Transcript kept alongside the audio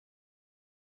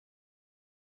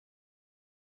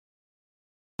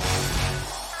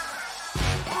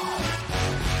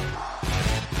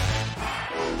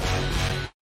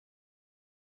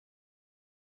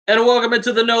And welcome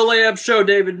into the No Layup Show,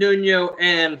 David Nuno.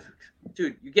 And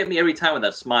dude, you get me every time with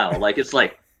that smile. Like it's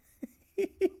like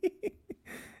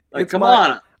come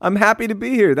on. I'm happy to be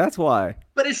here. That's why.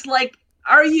 But it's like,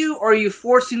 are you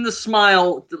forcing the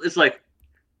smile? It's like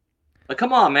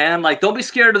come on, man. Like, don't be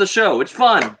scared of the show. It's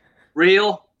fun,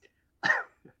 real.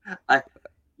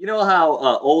 You know how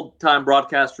old time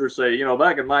broadcasters say,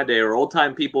 back in my day, or old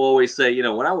time people always say,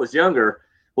 when I was younger.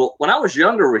 Well, when I was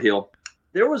younger, Raheel,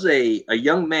 there was a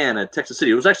young man at Texas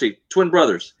City. It was actually twin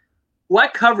brothers who I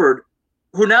covered,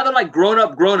 who now they're like grown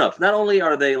ups. Not only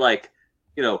are they like,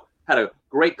 had a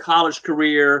great college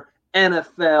career,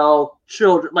 NFL,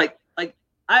 children,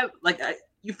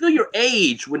 you feel your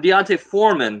age when D'Onta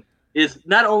Foreman is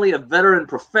not only a veteran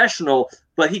professional,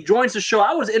 but he joins the show.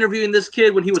 I was interviewing this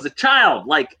kid when he was a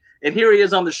child, and here he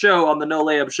is on the show, on the No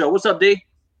Layup Show. What's up, D?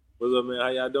 What's up, man? How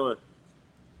y'all doing?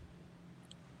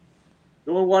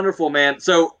 Doing wonderful, man.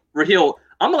 So, Raheel,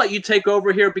 I'm going to let you take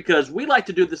over here because we like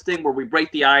to do this thing where we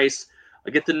break the ice,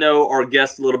 get to know our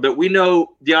guests a little bit. We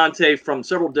know D'Onta from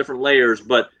several different layers,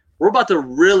 but we're about to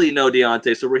really know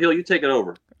D'Onta. So, Raheel, you take it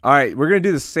over. All right, we're going to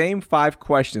do the same 5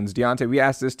 questions. D'Onta, we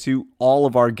asked this to all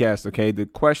of our guests, okay? The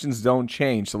questions don't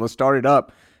change, so let's start it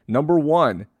up. Number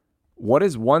 1, what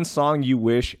is one song you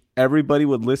wish everybody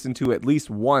would listen to at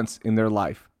least once in their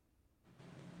life?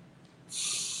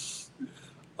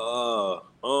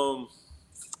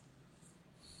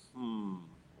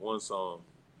 One song.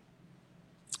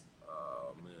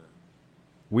 Oh, man.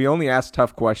 We only ask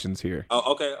tough questions here.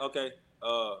 Oh, okay.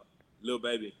 Lil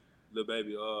Baby.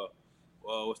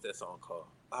 What's that song called?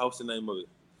 What's the name of it?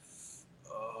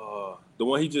 The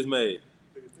one he just made.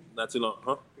 Not too long,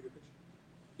 huh?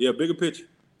 Yeah, Bigger Picture.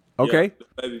 Okay. Yeah,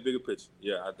 Baby, Bigger Picture.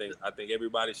 Yeah, I think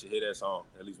everybody should hear that song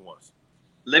at least once.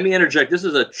 Let me interject. This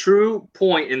is a true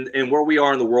point in where we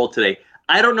are in the world today.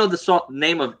 I don't know the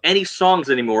name of any songs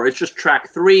anymore. It's just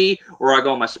track 3, or I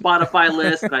go on my Spotify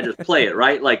list and I just play it,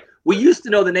 right? Like, we used to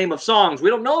know the name of songs. We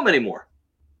don't know them anymore.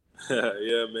 Yeah,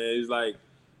 man. It's like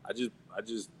I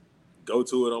just go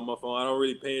to it on my phone. I don't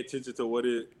really pay attention to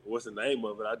what's the name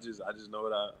of it. I just know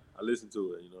it. I listen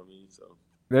to it. You know what I mean? So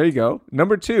there you go.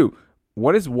 Number 2,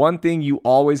 what is one thing you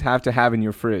always have to have in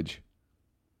your fridge?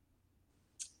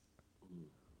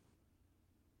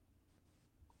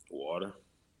 Water.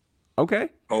 Okay.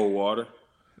 Cold water.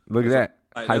 Look at that.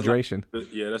 Hydration.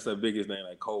 That's the biggest thing.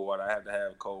 Like cold water. I have to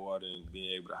have cold water and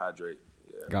being able to hydrate.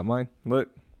 Yeah. Got mine. Look.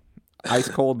 Ice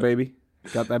cold, baby.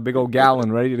 Got that big old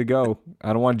gallon ready to go.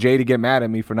 I don't want Jay to get mad at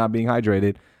me for not being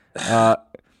hydrated.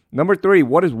 Number 3,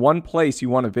 what is one place you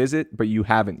want to visit but you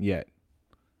haven't yet?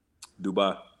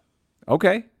 Dubai.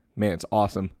 Okay. Man, it's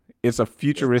awesome. It's a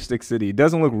futuristic city. It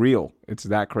doesn't look real. It's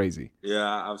that crazy.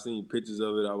 Yeah, I've seen pictures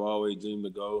of it. I've always dreamed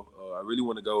to go. I really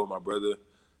want to go with my brother,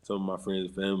 some of my friends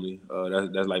and family.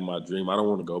 That's like my dream. I don't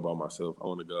want to go by myself. I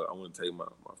want to go. I want to take my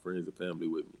friends and family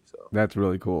with me. So that's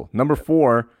really cool. Number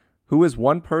 4, who is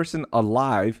one person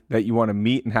alive that you want to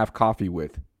meet and have coffee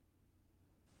with?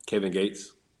 Kevin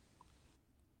Gates.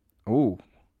 Ooh.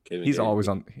 He's always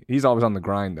on the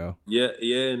grind though. Yeah,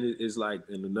 and it's like,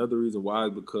 and another reason why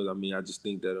is because I just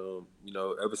think that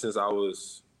ever since I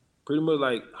was pretty much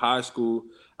like high school,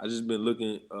 I just been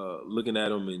looking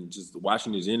at him and just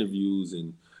watching his interviews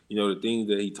and the things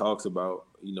that he talks about.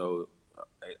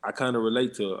 I kind of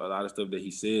relate to a lot of stuff that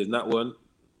he says. Not one,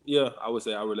 yeah, I would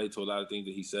say I relate to a lot of things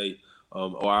that he say.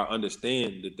 Or I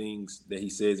understand the things that he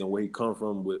says and where he come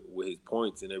from with his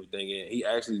points and everything. And he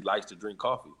actually likes to drink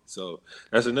coffee. So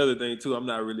that's another thing, too. I'm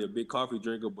not really a big coffee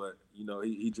drinker, but,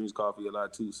 he drinks coffee a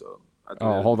lot, too. So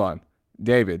hold on.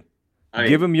 David,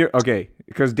 give him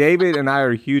because David and I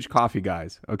are huge coffee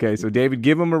guys. Okay, so David,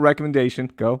 give him a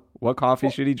recommendation. Go. What coffee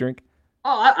should he drink?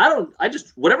 Oh, I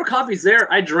just whatever coffee's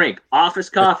there, I drink. Office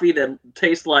coffee that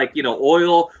tastes like,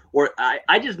 oil, or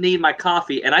I just need my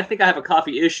coffee. And I think I have a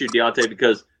coffee issue, D'Onta,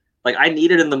 because like I need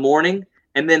it in the morning.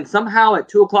 And then somehow at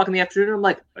 2:00 in the afternoon, I'm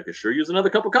like, I could sure use another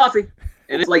cup of coffee.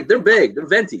 And it's like, they're big. They're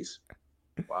ventis.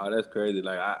 Wow, that's crazy.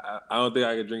 Like, I don't think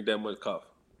I could drink that much coffee.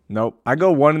 Nope. I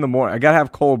go 1 in the morning. I got to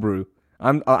have cold brew.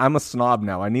 I'm a snob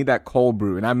now. I need that cold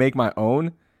brew. And I make my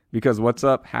own because what's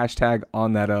up? #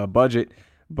 on that budget.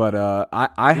 But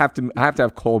I have to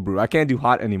have cold brew. I can't do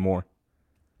hot anymore.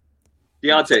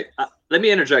 D'Onta, let me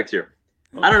interject here.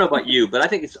 I don't know about you, but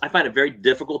I find it very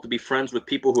difficult to be friends with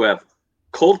people who have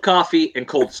cold coffee and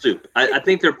cold soup. I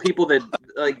think there are people that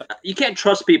like you can't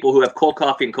trust people who have cold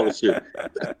coffee and cold soup.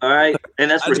 All right, and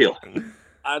that's for Hill.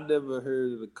 I never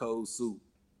heard of the cold soup.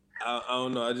 I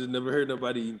don't know. I just never heard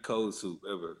nobody eating cold soup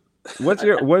ever. What's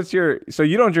your? So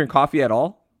you don't drink coffee at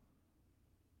all?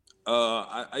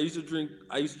 I used to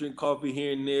drink coffee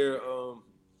here and there.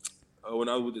 when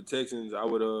I was with the Texans, I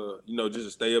would just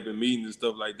to stay up in meetings and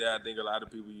stuff like that. I think a lot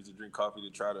of people used to drink coffee to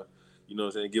try to,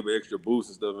 give an extra boost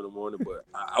and stuff in the morning. But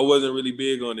I wasn't really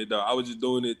big on it though. I was just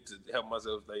doing it to help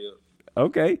myself stay up.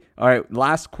 Okay. All right.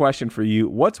 Last question for you.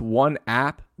 What's one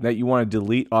app that you want to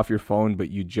delete off your phone, but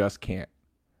you just can't?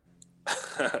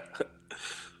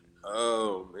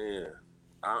 Oh man,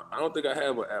 I don't think I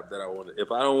have an app that I want to. If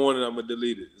I don't want it, I'm gonna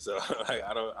delete it. So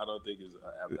I don't think it's an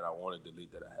app that I want to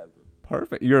delete that I haven't.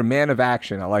 Perfect. You're a man of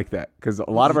action. I like that because a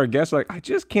lot of our guests are like, I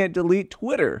just can't delete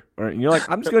Twitter, and you're like,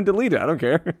 I'm just gonna delete it. I don't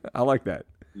care. I like that.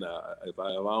 Nah, if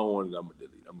I don't want it, I'm gonna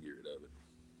delete it. I'm gonna get rid of it.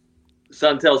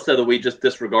 Santel said that we just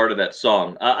disregarded that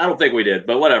song. I don't think we did,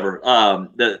 but whatever.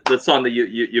 The song that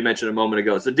you mentioned a moment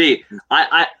ago. So D,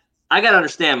 I gotta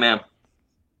understand, man.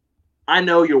 I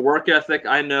know your work ethic.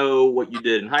 I know what you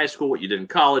did in high school, what you did in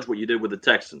college, what you did with the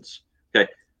Texans.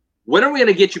 Okay, when are we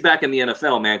gonna get you back in the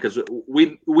NFL, man? Because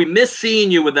we miss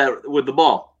seeing you with the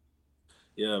ball.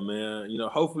 Yeah, man.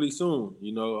 Hopefully soon.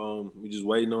 We just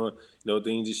waiting on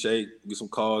things to shake, get some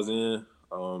calls in.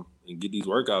 And get these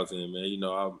workouts in, man.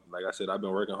 Like I said, I've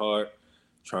been working hard,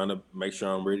 trying to make sure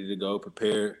I'm ready to go,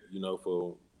 prepared,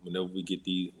 for whenever we get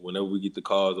the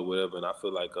calls or whatever. And I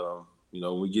feel like,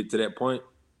 when we get to that point,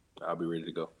 I'll be ready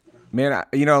to go. Man,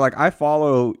 I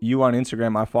follow you on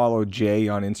Instagram. I follow Jay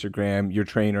on Instagram, your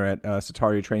trainer at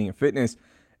Sataria Training and Fitness,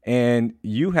 and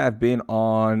you have been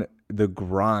on the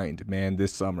grind, man,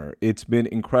 this summer. It's been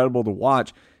incredible to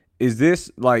watch. Is this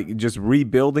like just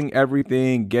rebuilding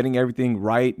everything, getting everything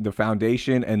right, the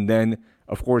foundation, and then,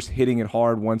 of course, hitting it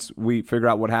hard once we figure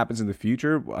out what happens in the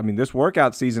future? I mean, this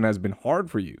workout season has been hard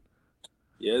for you.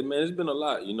 Yeah, man, it's been a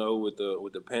lot, with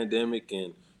the pandemic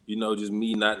and, just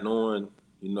me not knowing,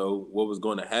 what was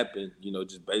going to happen,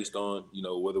 just based on,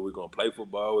 whether we're going to play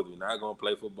football, whether we're not going to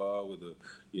play football, whether,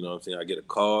 I get a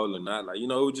call or not. Like, it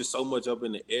was just so much up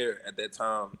in the air at that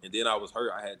time. And then I was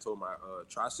hurt. I had tore my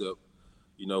tricep.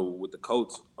 With the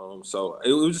coach. So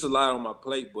it was just a lot on my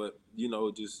plate, but,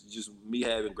 just me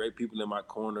having great people in my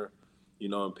corner,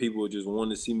 and people just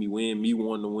wanting to see me win, me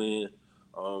wanting to win.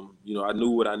 I knew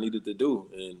what I needed to do.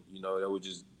 And, that was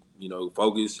just,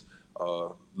 focus,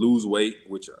 lose weight,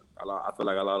 which I feel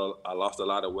like I lost a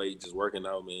lot of weight just working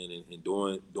out, man, and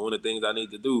doing the things I need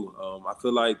to do. I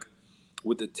feel like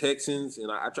with the Texans,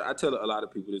 and I tell a lot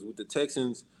of people this, with the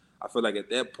Texans, I feel like at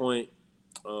that point,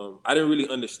 I didn't really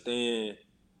understand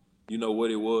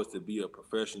what it was to be a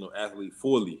professional athlete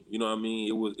fully. You know what I mean?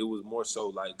 It was more so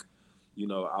like,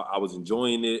 I was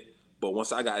enjoying it. But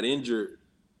once I got injured,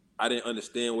 I didn't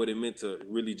understand what it meant to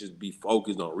really just be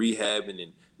focused on rehabbing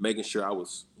and making sure I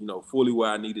was, fully where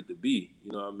I needed to be.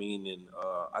 You know what I mean? And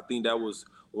I think that was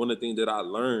one of the things that I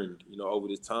learned, over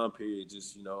this time period,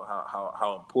 just,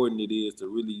 how important it is to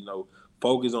really,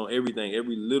 focus on everything,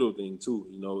 every little thing too.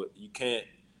 You can't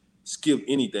skip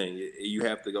anything. You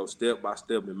have to go step by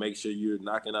step and make sure you're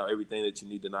knocking out everything that you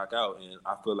need to knock out. And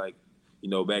I feel like,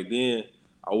 back then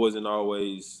I wasn't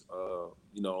always,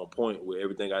 on point with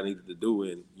everything I needed to do.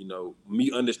 And,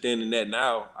 me understanding that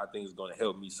now, I think is going to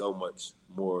help me so much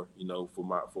more,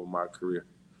 for my career.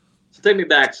 So take me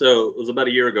back. So it was about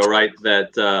a year ago, right,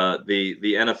 that the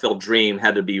NFL dream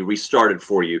had to be restarted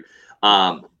for you.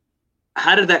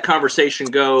 How did that conversation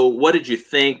go? What did you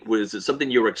think? Was it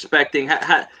something you were expecting?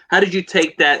 How did you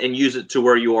take that and use it to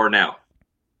where you are now?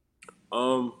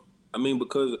 I mean,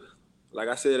 because like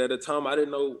I said, at the time, I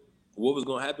didn't know what was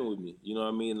going to happen with me. You know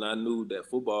what I mean? And I knew that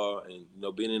football and,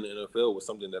 being in the NFL was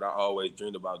something that I always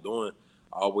dreamed about doing.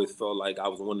 I always felt like I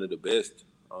was one of the best,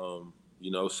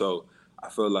 so I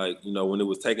felt like, when it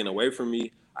was taken away from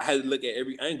me, I had to look at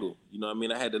every angle. You know what I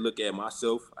mean? I had to look at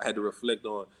myself. I had to reflect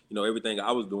on, everything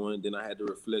I was doing. Then I had to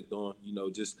reflect on,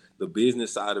 just the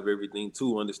business side of everything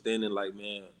too, understanding like,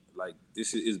 man, like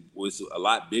this was a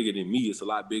lot bigger than me. It's a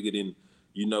lot bigger than,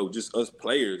 just us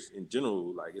players in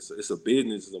general. Like it's a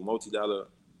business, it's a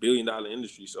multi-billion-dollar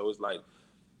industry. So it's like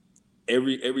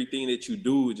everything that you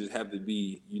do just have to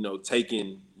be,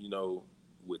 taken,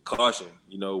 with caution,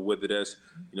 whether that's,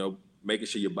 making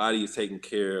sure your body is taken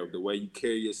care of, the way you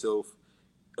carry yourself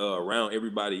around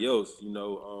everybody else.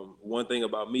 One thing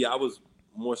about me, I was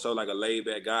more so like a laid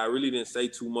back guy. I really didn't say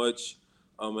too much.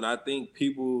 And I think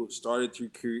people started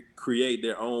to create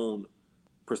their own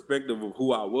perspective of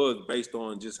who I was based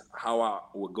on just how I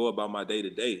would go about my day to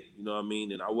day. You know what I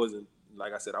mean? And I wasn't,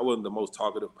 like I said, I wasn't the most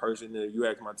talkative person. If you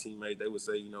ask my teammates, they would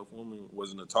say, Foreman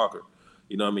wasn't a talker.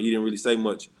 You know what I mean? He didn't really say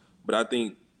much. But I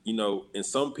think, and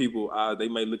some people, they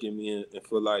may look at me and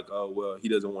feel like, oh, well, he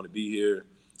doesn't want to be here.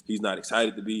 He's not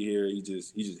excited to be here. He's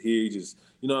just here.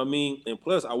 You know what I mean? And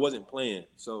plus, I wasn't playing.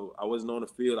 So I wasn't on the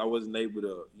field. I wasn't able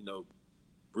to,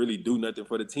 really do nothing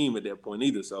for the team at that point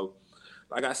either. So,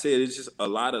 like I said, it's just a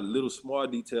lot of little small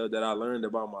details that I learned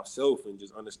about myself and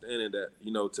just understanding that,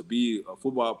 to be a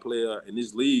football player in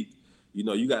this league,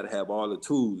 you got to have all the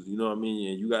tools, you know what I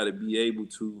mean? And you got to be able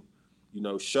to,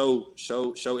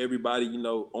 show everybody,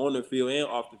 on the field and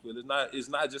off the field. It's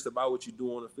not just about what you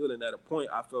do on the field. And at a point,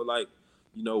 I felt like,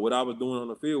 what I was doing on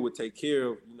the field would take care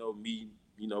of, me,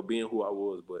 being who I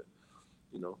was. But,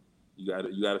 you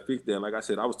gotta fix that. And like I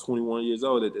said, I was 21 years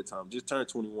old at that time. Just turned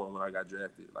 21 when I got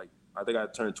drafted. Like, I think I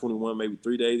turned 21 maybe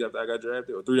 3 days after I got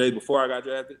drafted, or 3 days before I got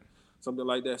drafted, something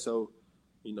like that. So,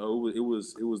 it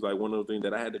was like one of those things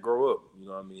that I had to grow up. You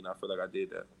know what I mean? I feel like I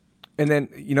did that. And then,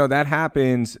 that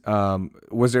happens.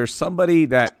 Was there somebody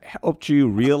that helped you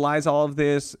realize all of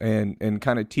this and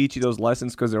kind of teach you those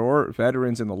lessons? Because there were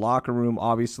veterans in the locker room,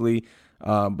 obviously.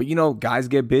 But, guys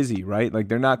get busy, right? Like,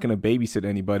 they're not going to babysit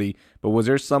anybody. But was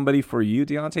there somebody for you,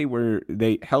 Deontay, where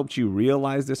they helped you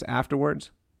realize this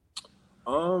afterwards?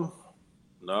 No,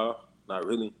 not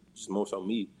really. Just more so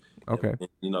me. Okay.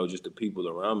 And, just the people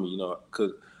around me,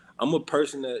 because I'm a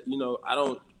person that, I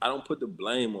don't put the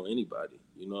blame on anybody.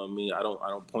 You know what I mean? I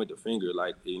don't point the finger.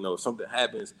 Like, if something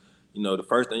happens, the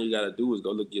first thing you got to do is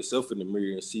go look yourself in the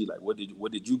mirror and see, like, what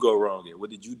did you go wrong at? What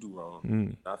did you do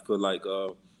wrong? I feel like,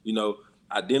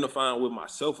 identifying with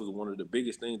myself was one of the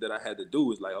biggest things that I had to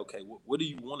do. Is like, okay, what do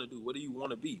you want to do? What do you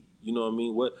want to be? You know what I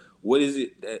mean? What is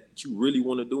it that you really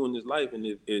want to do in this life? And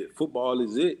if football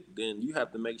is it, then you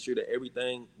have to make sure that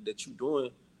everything that you're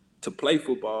doing to play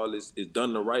football is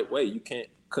done the right way. You can't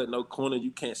cut no corner.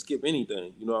 You can't skip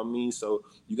anything. You know what I mean? So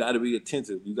you got to be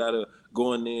attentive. You got to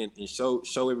go in there and show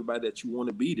everybody that you want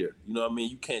to be there. You know what I mean?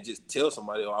 You can't just tell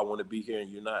somebody, oh, I want to be here, and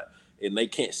you're not. And they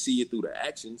can't see it through the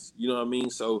actions. You know what I mean?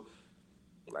 So,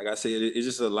 like I said, it's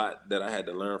just a lot that I had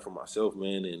to learn for myself,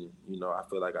 man. And, I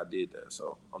feel like I did that.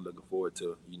 So I'm looking forward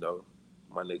to,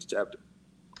 my next chapter.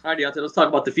 All right, Deontay, let's talk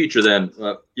about the future then.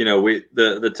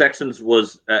 The Texans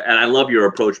was, and I love your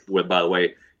approach with, by the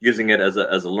way, using it as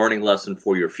a learning lesson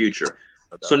for your future.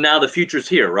 So now the future's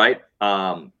here, right?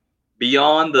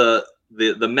 Beyond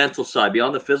the mental side,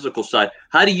 beyond the physical side,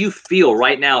 how do you feel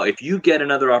right now if you get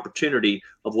another opportunity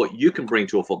of what you can bring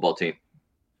to a football team?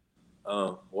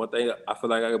 One thing I feel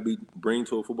like I could bring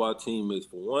to a football team is,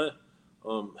 for one,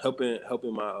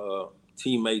 helping my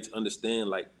teammates understand,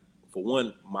 like, for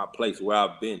one, my place where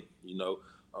I've been.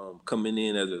 Coming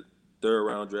in as a 3rd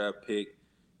round draft pick,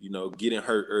 getting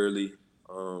hurt early,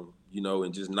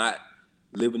 and just not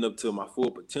living up to my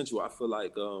full potential. I feel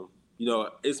like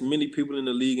it's many people in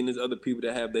the league, and there's other people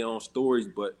that have their own stories,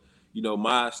 but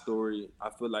my story, I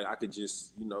feel like I could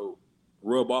just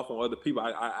rub off on other people.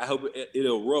 I hope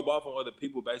it'll rub off on other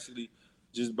people, basically,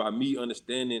 just by me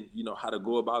understanding, how to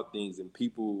go about things, and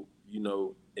people,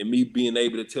 and me being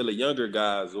able to tell the younger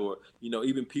guys, or,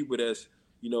 even people that's,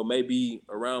 maybe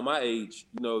around my age,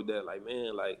 that, like,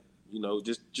 man, like,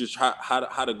 just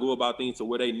how to go about things to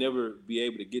where they never be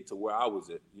able to get to where I was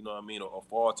at, you know what I mean, or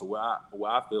fall to where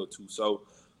I fell to. So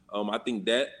I think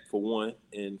that, for one,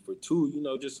 and for two,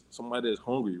 just somebody that's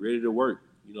hungry, ready to work,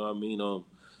 you know what I mean.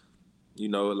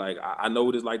 Like, I know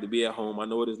what it's like to be at home. I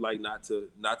know what it's like not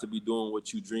to be doing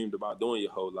what you dreamed about doing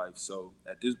your whole life. So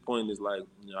at this point, it's like,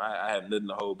 I have nothing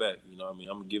to hold back. You know what I mean?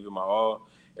 I'm gonna give it my all.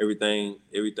 Everything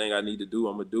I need to do,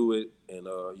 I'm gonna do it, and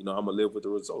I'm gonna live with the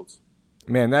results.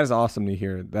 Man, that is awesome to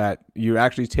hear that you're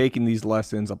actually taking these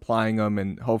lessons, applying them,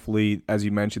 and hopefully, as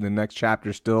you mentioned, the next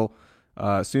chapter still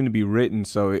soon to be written.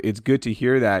 So it's good to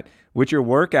hear that. With your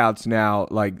workouts now,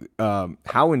 like,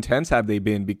 how intense have they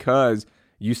been? Because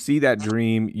you see that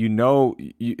dream,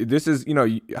 this is,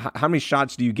 how many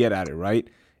shots do you get at it, right?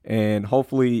 And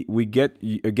hopefully we get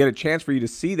a chance for you to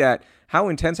see that. How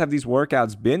intense have these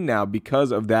workouts been now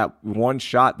because of that one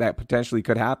shot that potentially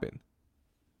could happen?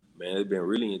 Man, it's been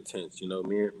really intense.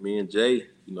 Me and Jay,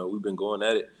 we've been going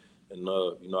at it. And,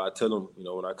 I tell him,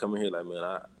 when I come in here, like,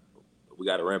 man, we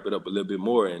got to ramp it up a little bit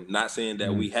more. And not saying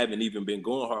that we haven't even been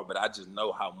going hard, but I just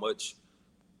know how much,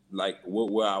 like,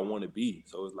 where I want to be.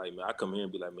 So it's like, man, I come here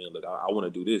and be like, man, look, I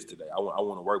want to do this today. I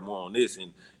want to work more on this.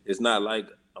 And it's not like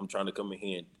I'm trying to come in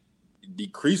here and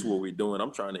decrease what we're doing.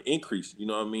 I'm trying to increase, you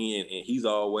know what I mean? And he's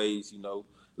always,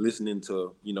 listening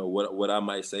to, what I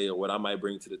might say or what I might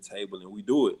bring to the table, and we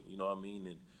do it, you know what I mean?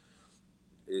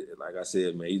 And like I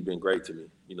said, man, he's been great to me,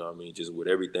 you know what I mean? Just with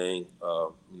everything,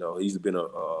 he's been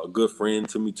a good friend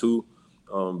to me too.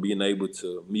 Being able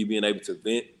to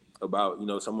vent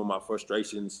about, some of my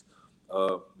frustrations,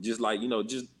 just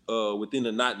within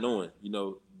the not knowing,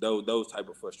 those type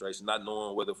of frustrations, not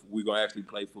knowing whether we're going to actually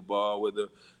play football, whether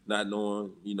not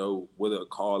knowing, whether a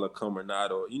call will come or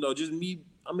not, or, just me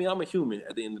I mean, I'm a human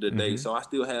at the end of the day, so I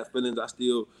still have feelings. I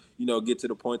still, get to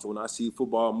the point when I see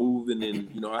football moving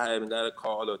and, I haven't got a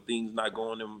call or things not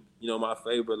going in, my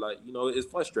favor. Like, it's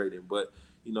frustrating. But,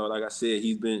 like I said,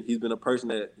 he's been a person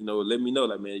that, let me know,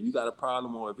 like, man, you got a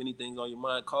problem or if anything's on your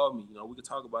mind, call me. We can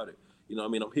talk about it. I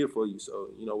mean, I'm here for you. So,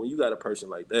 when you got a person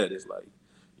like that, it's like,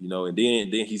 and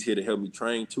then he's here to help me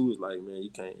train too. It's like, man,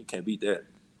 you can't beat that.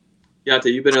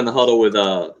 Deontay, you've been in the huddle with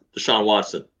Deshaun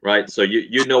Watson, right? So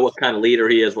you know what kind of leader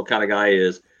he is, what kind of guy he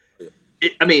is.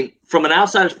 I mean, from an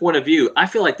outsider's point of view, I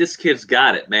feel like this kid's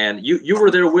got it, man. You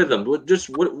were there with him. What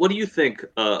do you think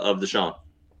of Deshaun?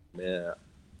 Man,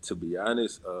 to be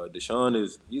honest,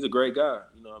 Deshaun he's a great guy.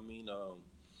 You know what I mean?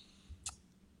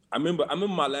 I remember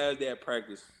my last day at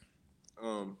practice.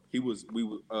 We was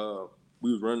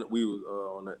running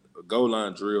on a goal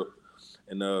line drill,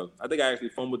 and I think I actually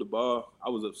fumbled the ball. I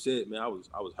was upset, man. I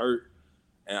was hurt,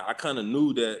 and I kind of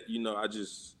knew that.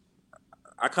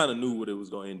 I kind of knew what it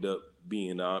was going to end up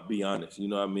being. Be honest, you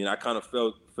know what I mean. I kind of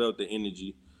felt the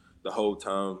energy the whole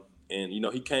time, and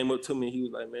he came up to me. And he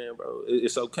was like, "Man, bro,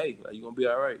 it's okay. Like, you're gonna be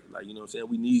all right. Like, you know what I'm saying.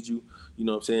 We need you. You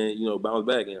know what I'm saying. Bounce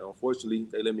back." And unfortunately,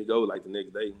 they let me go like the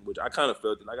next day, which I kind of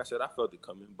felt it. Like I said, I felt it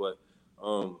coming, but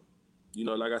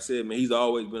like I said, man, he's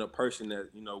always been a person that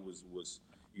was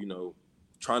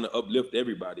trying to uplift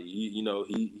everybody.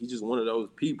 He's just one of those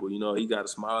people. He got a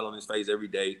smile on his face every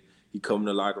day. He come in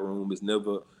the locker room.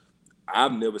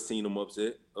 I've never seen him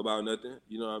upset about nothing.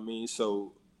 You know what I mean?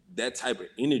 So that type of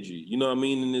energy, you know what I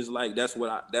mean? And it's like that's what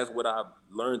I've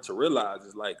learned to realize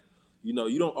is like, you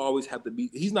don't always have to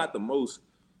be. He's not the most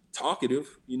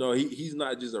talkative. He's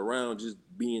not just around just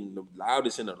being the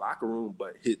loudest in the locker room,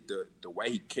 but the way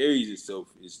he carries himself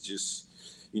is just,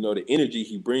 the energy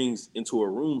he brings into a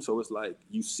room. So it's like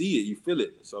you see it, you feel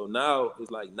it. So now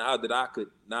it's like now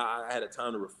I had a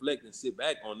time to reflect and sit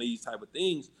back on these type of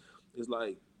things. It's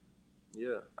like,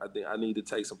 yeah, I think I need to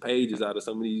take some pages out of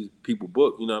some of these people's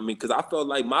book. You know what I mean? Because I felt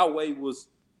like my way was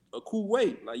a cool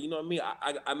way. Like, you know what I mean?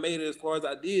 I made it as far as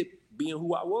I did being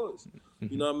who I was.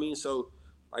 You know what I mean? So,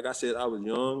 like I said, I was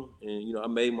young and, I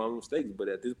made my own mistakes. But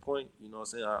at this point, you know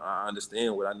what I'm saying, I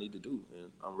understand what I need to do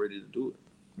and I'm ready to do it.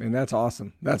 Man, that's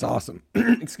awesome. That's awesome.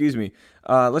 Excuse me.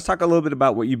 Let's talk a little bit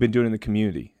about what you've been doing in the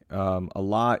community. A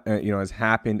lot, has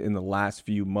happened in the last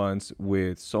few months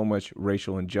with so much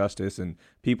racial injustice and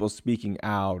people speaking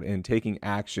out and taking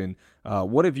action.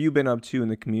 What have you been up to in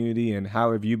the community, and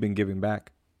how have you been giving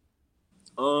back?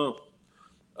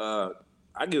 I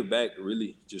give back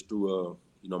really just through,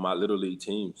 my little league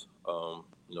teams.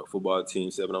 Football team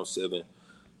 7-on-7.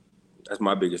 That's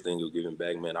my biggest thing of giving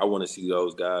back, man. I want to see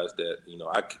those guys that,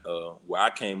 where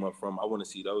I came up from, I want to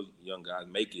see those young guys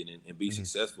make it and be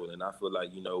successful. And I feel like,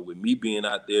 with me being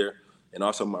out there and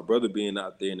also my brother being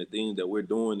out there and the things that we're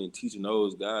doing and teaching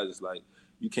those guys, it's like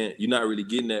you're not really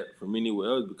getting that from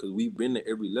anywhere else because we've been at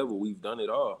every level. We've done it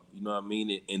all. You know what I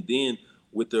mean? And then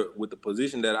with the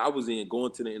position that I was in,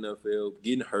 going to the NFL,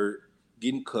 getting hurt,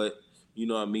 getting cut, you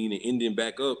know what I mean, and ending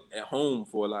back up at home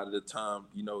for a lot of the time,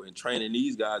 and training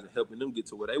these guys and helping them get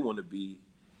to where they want to be,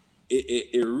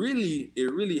 it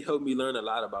really helped me learn a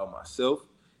lot about myself.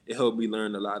 It helped me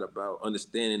learn a lot about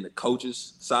understanding the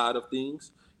coach's side of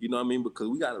things, you know what I mean, because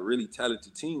we got a really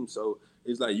talented team. So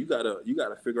it's like you gotta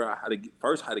figure out how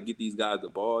to get these guys the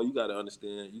ball. You gotta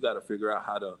understand. You gotta figure out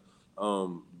how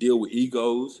to deal with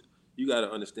egos. You got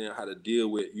to understand how to deal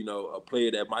with, a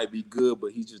player that might be good,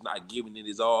 but he's just not giving it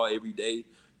his all every day.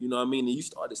 You know what I mean? And you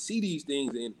start to see these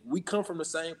things, and we come from the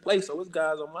same place. So it's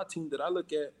guys on my team that I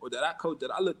look at or that I coach that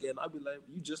I look at, and I be like,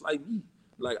 you just like me.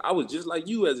 Like, I was just like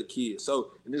you as a kid.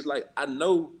 So, and it's like, I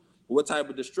know what type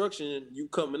of destruction you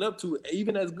coming up to,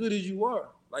 even as good as you are.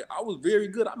 Like, I was very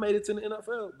good. I made it to the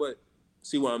NFL, but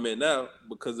see where I'm at now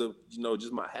because of,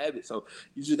 just my habit. So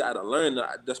you just got to learn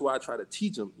that. That's why I try to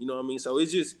teach them, you know what I mean? So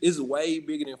it's way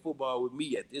bigger than football with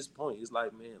me at this point. It's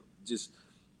like, man, just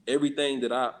everything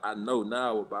that I know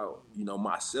now about,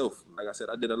 myself. Like I said,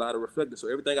 I did a lot of reflecting. So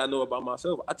everything I know about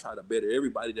myself, I try to better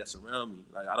everybody that's around me.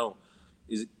 Like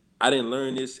I didn't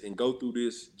learn this and go through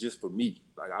this just for me.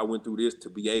 Like I went through this to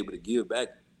be able to give back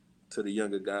to the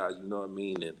younger guys, you know what I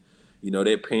mean? And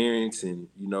their parents and,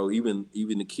 even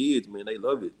the kids, man, they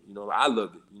love it. I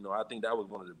love it. I think that was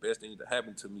one of the best things that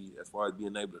happened to me as far as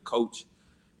being able to coach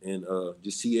and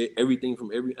just see everything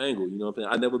from every angle. You know what I'm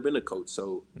saying? I've never been a coach.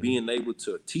 So being able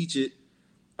to teach it,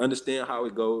 understand how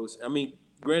it goes. I mean,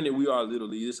 granted, we are Little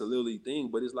League. It's a Little League thing,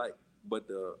 but it's like,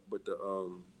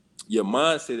 your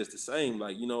mindset is the same.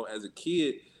 Like, as a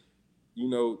kid,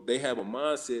 they have a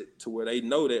mindset to where they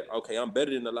know that, okay, I'm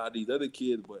better than a lot of these other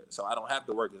kids, but so I don't have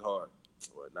to work as hard.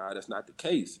 Well, nah, that's not the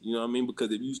case. You know what I mean?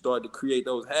 Because if you start to create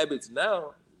those habits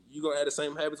now, you gonna have the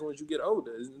same habits once you get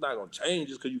older. It's not gonna change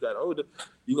just because you got older.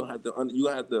 You gonna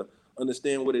have to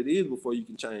understand what it is before you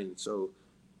can change. So,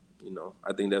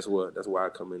 I think that's why I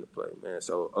come into play, man.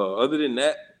 So other than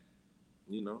that,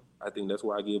 I think that's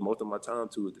why I give most of my time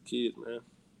to the kids, man.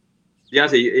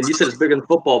 Deontay, and you said it's bigger than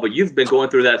football, but you've been going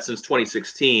through that since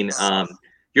 2016.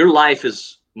 Your life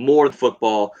is more than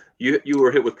football. You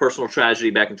were hit with personal tragedy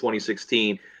back in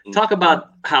 2016. Talk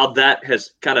about how that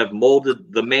has kind of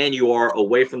molded the man you are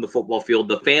away from the football field,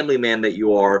 the family man that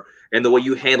you are, and the way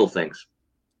you handle things.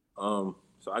 So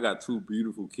I got two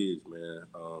beautiful kids, man,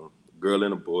 a girl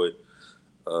and a boy,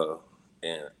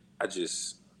 and I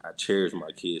cherish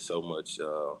my kids so much.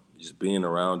 Just being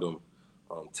around them,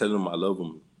 telling them I love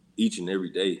them each and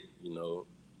every day.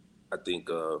 I think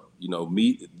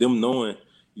them knowing,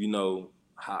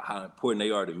 how important they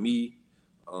are to me,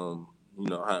 how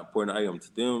important I am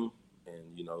to them,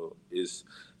 and it's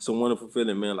a wonderful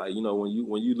feeling, man. Like when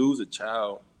you lose a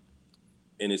child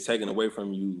and it's taken away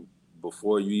from you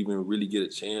before you even really get a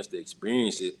chance to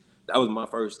experience it. That was my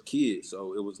first kid,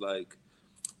 so it was like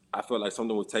I felt like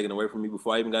something was taken away from me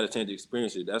before I even got a chance to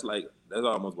experience it. That's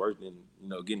almost worse than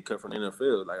getting cut from the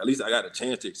NFL. Like at least I got a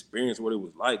chance to experience what it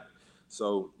was like.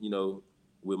 So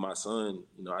with my son,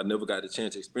 I never got a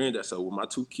chance to experience that. So with my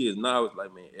two kids now, it's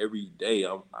like, man, every day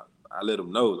I let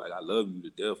them know, like, I love you to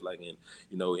death. Like, and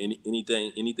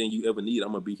anything you ever need, I'm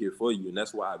gonna be here for you. And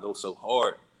that's why I go so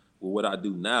hard with what I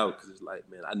do now, because it's like,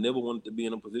 man, I never wanted to be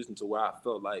in a position to where I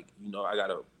felt like, I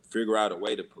gotta figure out a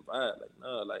way to provide. Like,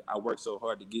 nah, like I worked so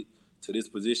hard to get to this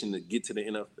position, to get to the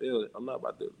NFL. I'm not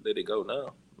about to let it go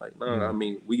now. Like, nah, I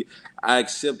mean, I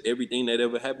accept everything that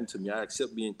ever happened to me. I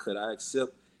accept being cut. I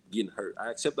accept getting hurt.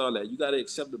 I accept all that. You gotta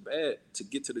accept the bad to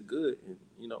get to the good. And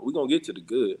we're gonna get to the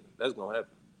good. That's gonna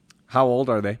happen. How old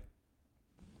are they?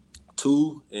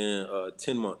 2 and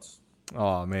 10 months.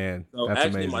 Oh man, so that's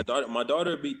actually amazing. my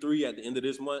daughter will be 3 at the end of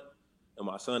this month, and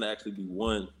my son will actually be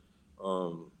 1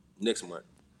 next month.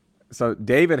 So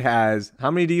David has,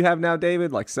 how many do you have now,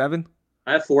 David? Like 7?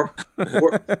 I have four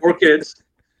kids.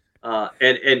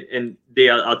 And Dee,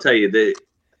 I'll tell you,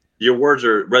 your words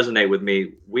resonate with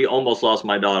me. We almost lost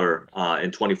my daughter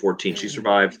in 2014. She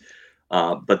survived.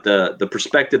 But the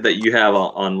perspective that you have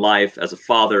on life as a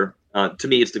father, to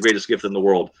me, it's the greatest gift in the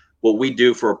world. What we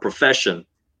do for a profession,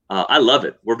 I love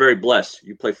it. We're very blessed.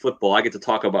 You play football. I get to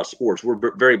talk about sports. We're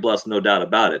very blessed, no doubt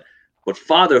about it. But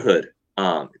fatherhood,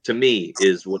 to me,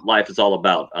 is what life is all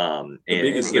about. And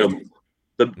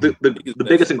the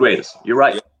biggest and greatest. You're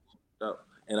right. Yeah.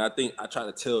 And I think I try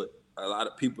to tell a lot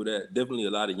of people that, definitely a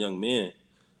lot of young men,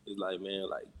 is like, man,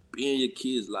 like, be in your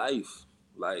kid's life.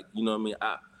 Like, what I mean?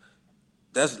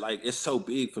 That's like, it's so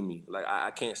big for me. Like,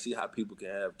 I can't see how people can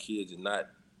have kids and not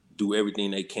do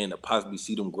everything they can to possibly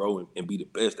see them grow and be the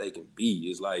best they can be.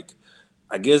 It's like,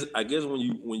 I guess when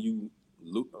you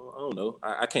lose, I don't know,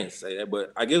 I can't say that,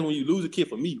 but I guess when you lose a kid,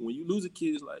 for me, when you lose a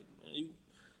kid, it's like, man,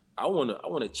 I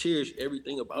wanna cherish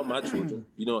everything about my children.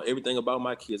 Everything about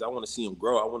my kids. I want to see them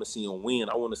grow. I want to see them win.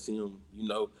 I want to see them,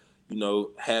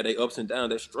 have their ups and downs,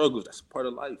 their struggles. That's part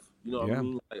of life. What I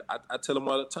mean? Like, I tell them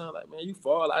all the time, like, man, you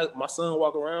fall. My son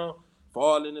walk around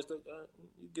falling and stuff.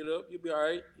 You get up, you'll be all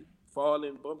right. You fall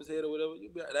and bump his head or whatever,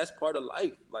 you'll be all right. That's part of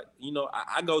life. Like,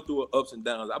 I go through ups and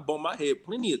downs. I bump my head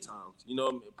plenty of times.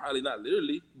 Probably not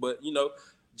literally, but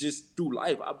just through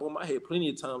life, I bump my head plenty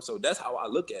of times. So that's how I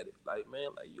look at it. Like, man,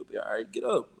 like, you'll be all right. Get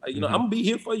up. Like, I'm gonna be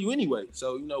here for you anyway.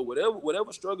 So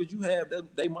whatever struggles you have,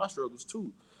 they my struggles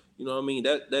too. What I mean?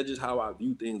 That's just how I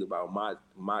view things about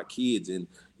my kids. And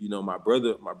my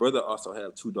brother also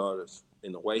have 2 daughters,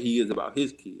 and the way he is about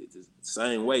his kids is the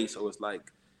same way. So it's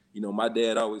like, my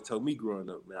dad always told me growing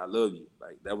up, man, I love you.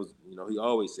 Like, that was, he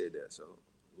always said that. So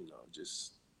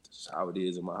just how it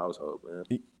is in my household, man.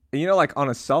 Like on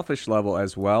a selfish level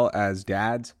as well as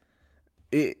dads,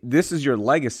 this is your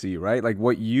legacy, right? Like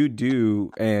what you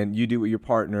do, and you do with your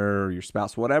partner or your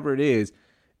spouse, whatever it is.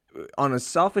 On a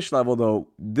selfish level, though,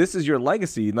 this is your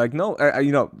legacy. Like, no,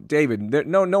 David,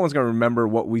 no one's gonna remember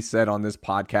what we said on this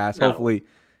podcast. No. Hopefully,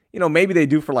 maybe they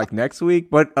do for like next week,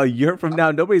 but a year from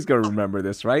now, nobody's gonna remember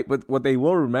this, right? But what they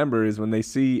will remember is when they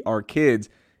see our kids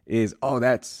is, oh,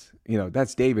 that's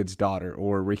David's daughter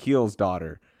or Rahil's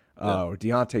daughter. Or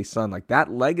Deontay's son. Like,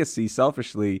 that legacy,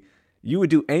 selfishly, you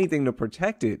would do anything to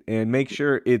protect it and make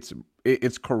sure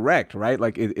it's correct, right?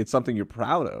 Like, it's something you're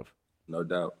proud of. No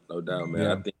doubt, man.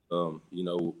 Yeah. I think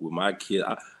with my kid,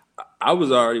 I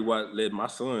was already what led my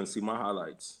son see my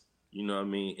highlights. You know what I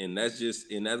mean? And that's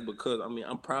because, I mean,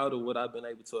 I'm proud of what I've been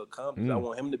able to accomplish. I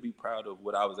want him to be proud of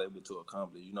what I was able to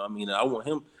accomplish. You know what I mean? And I want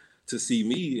him to see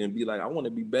me and be like, I want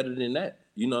to be better than that.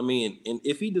 You know what I mean? And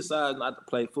if he decides not to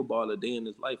play football a day in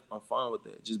his life, I'm fine with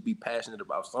that. Just be passionate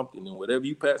about something. And whatever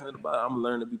you passionate about, I'm going to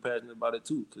learn to be passionate about it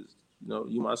too. Because, you know,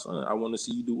 you my son. I want to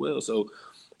see you do well. So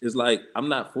it's like I'm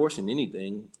not forcing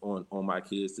anything on my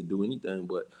kids to do anything.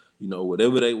 But, you know,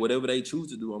 whatever they choose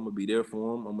to do, I'm going to be there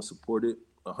for them. I'm going to support it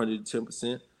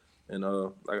 110%. And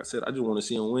like I said, I just want to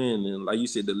see him win. And like you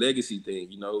said, the legacy thing,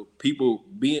 you know, people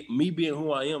being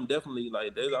who I am, definitely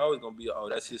like there's always gonna be, oh,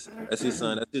 that's his son,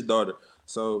 that's his daughter.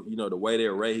 So, you know, the way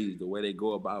they're raised, the way they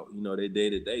go about, you know, their day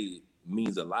to day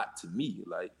means a lot to me.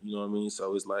 Like, you know what I mean?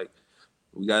 So it's like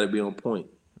we got to be on point.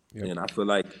 Yep. And I feel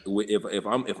like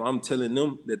if I'm telling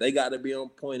them that they got to be on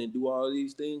point and do all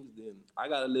these things, then I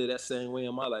got to live that same way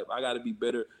in my life. I got to be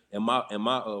better in my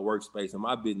workspace, in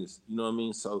my business. You know what I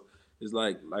mean? So it's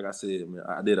like I said, man,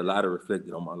 I did a lot of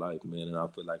reflecting on my life, man, and I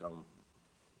feel like I'm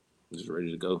just ready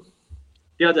to go.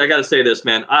 Yeah, I got to say this,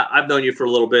 man. I've known you for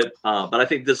a little bit, but I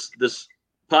think this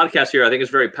podcast here, I think is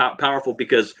very powerful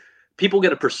because people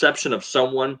get a perception of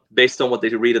someone based on what they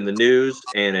read in the news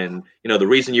and you know the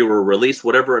reason you were released,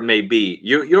 whatever it may be.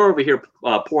 You're over here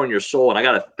pouring your soul, and I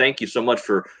got to thank you so much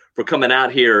for coming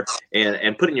out here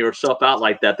and putting yourself out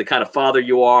like that. The kind of father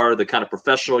you are, the kind of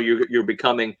professional you're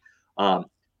becoming.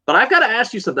 But I've got to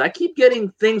ask you something. I keep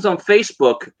getting things on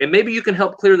Facebook, and maybe you can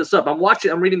help clear this up.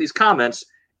 I'm reading these comments.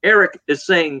 Eric is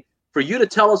saying for you to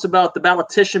tell us about the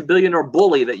Balletician billionaire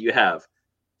bully that you have.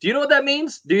 Do you know what that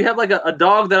means? Do you have like a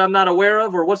dog that I'm not aware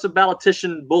of, or what's a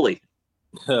Balletician bully?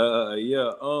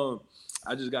 Yeah.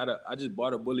 I just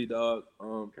bought a bully dog.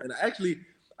 And I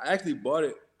actually bought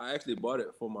it. I actually bought it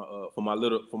for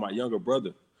my younger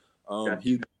brother. Okay.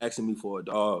 He's asking me for a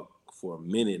dog for a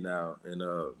minute now, and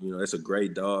you know, it's a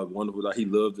great dog, wonderful. Like, he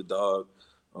loves the dog.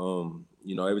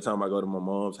 You know, every time I go to my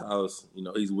mom's house, you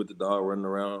know, he's with the dog running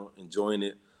around, enjoying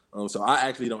it. So I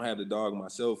actually don't have the dog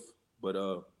myself, but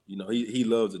you know, he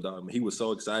loves the dog. I mean, he was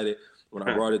so excited when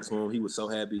I brought it to him. He was so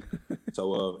happy.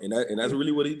 So and that's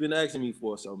really what he's been asking me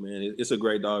for. So man, it's a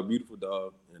great dog, beautiful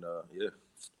dog, and yeah.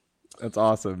 That's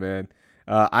awesome, man.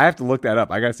 I have to look that up.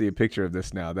 I gotta see a picture of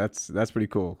this now. That's pretty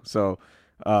cool. So.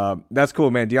 That's cool,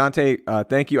 man. Deontay,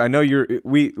 thank you. I know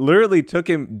we literally took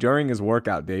him during his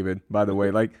workout, David, by the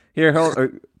way. Like, here,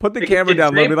 put the camera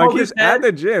down, Logan. Like, he's at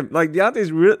the gym. Like,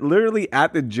 Deontay's literally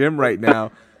at the gym right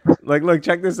now. Like, look,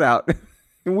 check this out.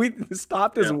 We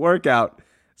stopped his workout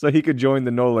so he could join the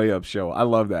No Layup show. I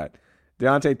love that.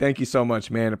 Deontay, thank you so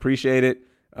much, man. Appreciate it.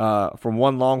 From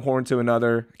one Longhorn to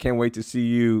another. Can't wait to see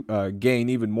you gain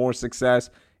even more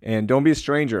success. And don't be a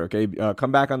stranger, okay?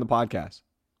 Come back on the podcast.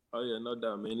 Oh, yeah, no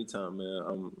doubt, man. Anytime,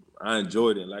 man. I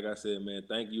enjoyed it. Like I said, man,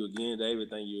 thank you again, David.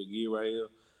 Thank you again, right here.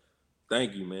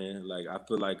 Thank you, man. Like, I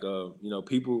feel like, you know,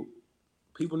 people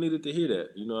needed to hear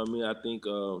that. You know what I mean? I think,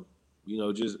 you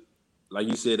know, just like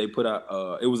you said, they put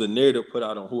out, it was a narrative put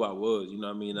out on who I was. You know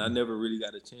what I mean? I never really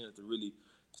got a chance to really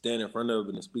stand in front of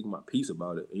it and speak my piece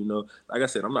about it. You know, like I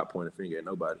said, I'm not pointing a finger at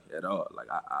nobody at all. Like,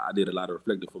 I did a lot of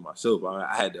reflecting for myself.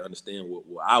 I had to understand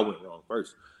what I went wrong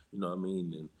first. You know what I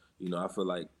mean? And, you know, I feel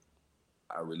like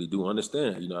I really do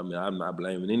understand. You know what I mean? I'm not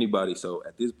blaming anybody. So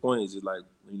at this point, it's just like,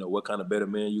 you know, what kind of better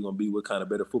man you're going to be, what kind of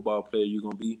better football player you're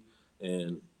going to be.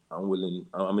 And I'm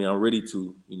ready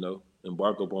to, you know,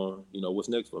 embark upon, you know, what's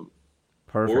next for me.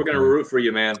 Perfect. Well, we're going to root for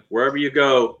you, man, wherever you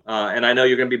go. And I know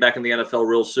you're going to be back in the NFL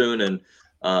real soon. And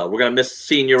we're going to miss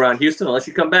seeing you around Houston unless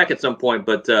you come back at some point.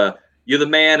 But you're the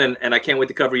man, and I can't wait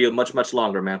to cover you much, much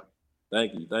longer, man.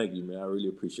 Thank you, man. I really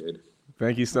appreciate it.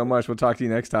 Thank you so much. We'll talk to you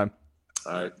next time.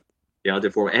 All right. Yeah, I'll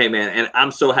do for me. Hey, man, and I'm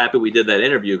so happy we did that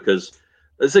interview because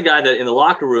this is a guy that in the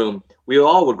locker room we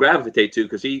all would gravitate to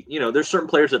because he, you know, there's certain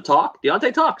players that talk.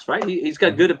 Deontay talks, right? He's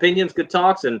got good opinions, good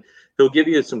talks, and he'll give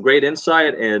you some great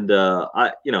insight. And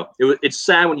it's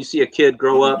sad when you see a kid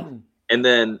grow up and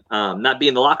then not be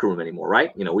in the locker room anymore,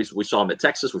 right? You know, we saw him at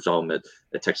Texas, we saw him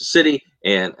at Texas City,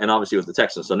 and obviously with the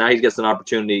Texans. So now he gets an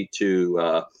opportunity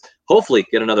to hopefully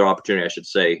get another opportunity, I should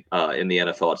say, in the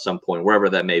NFL at some point, wherever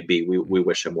that may be. We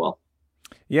wish him well.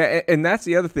 Yeah, and that's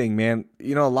the other thing, man.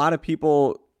 You know, a lot of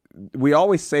people, we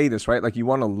always say this, right? Like, you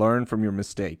want to learn from your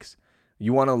mistakes.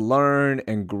 You want to learn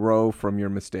and grow from your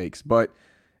mistakes. But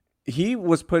he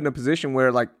was put in a position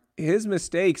where, like, his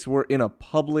mistakes were in a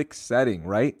public setting,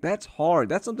 right? That's hard.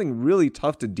 That's something really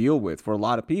tough to deal with for a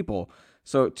lot of people.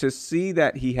 So to see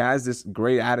that he has this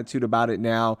great attitude about it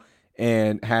now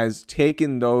and has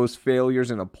taken those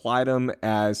failures and applied them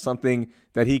as something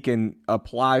that he can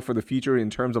apply for the future in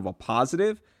terms of a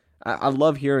positive, I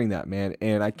love hearing that, man.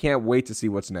 And I can't wait to see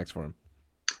what's next for him.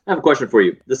 I have a question for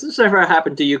you. Does this ever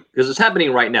happen to you? Because it's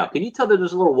happening right now. Can you tell that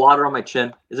there's a little water on my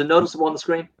chin? Is it noticeable on the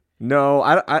screen? No,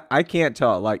 I can't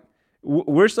tell. Like,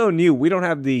 we're so new. We don't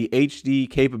have the HD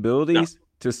capabilities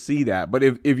to see that. But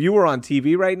if you were on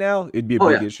TV right now, it'd be a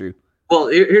big issue. Well,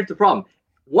 here's the problem.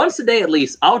 Once a day at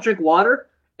least, I'll drink water,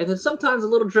 and then sometimes a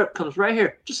little drip comes right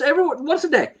here. Just once a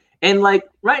day. And like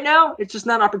right now, it's just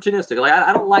not opportunistic. Like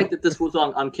I don't like that this was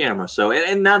on camera. So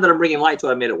and now that I'm bringing light to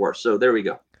it, I made it worse. So there we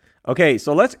go. Okay,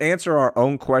 so let's answer our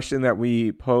own question that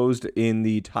we posed in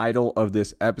the title of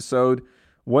this episode.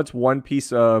 What's one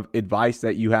piece of advice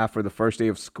that you have for the first day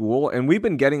of school? And we've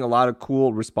been getting a lot of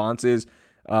cool responses.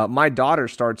 My daughter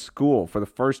starts school for the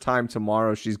first time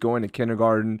tomorrow. She's going to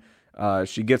kindergarten.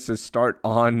 She gets to start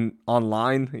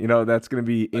online. You know, that's going to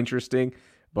be interesting.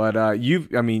 But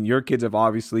your kids have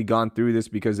obviously gone through this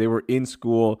because they were in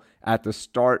school at the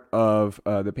start of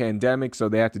the pandemic, so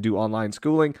they have to do online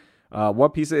schooling.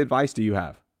 What piece of advice do you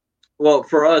have? Well,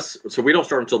 for us, so we don't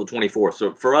start until the 24th.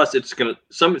 So for us, it's gonna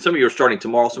some of you are starting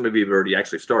tomorrow. Some of you have already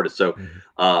actually started. So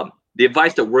the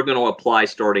advice that we're going to apply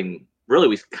starting, really,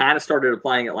 we kind of started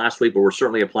applying it last week, but we're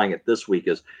certainly applying it this week,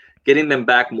 is getting them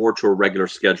back more to a regular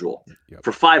schedule. Yep.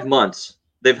 For 5 months,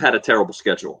 they've had a terrible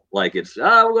schedule. Like it's,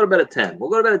 we'll go to bed at 10. We'll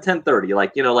go to bed at 10:30.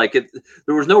 Like, you know, like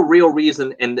there was no real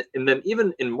reason. And then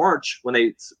even in March, when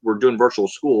they were doing virtual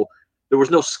school, there was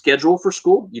no schedule for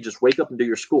school. You just wake up and do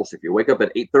your school. So if you wake up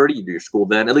at 8:30, you do your school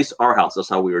then. At least our house, that's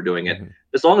how we were doing it. Mm-hmm.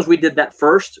 As long as we did that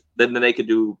first, then they could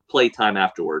do playtime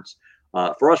afterwards.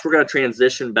 For us, we're going to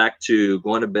transition back to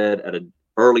going to bed at an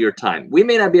earlier time. We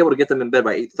may not be able to get them in bed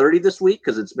by 8:30 this week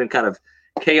because it's been kind of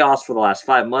chaos for the last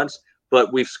 5 months.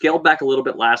 But we've scaled back a little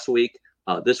bit last week.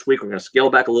 This week, we're going to scale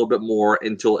back a little bit more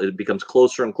until it becomes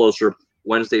closer and closer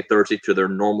Wednesday, Thursday to their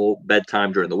normal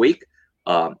bedtime during the week.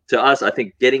 To us, I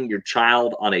think getting your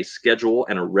child on a schedule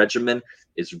and a regimen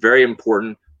is very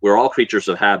important. We're all creatures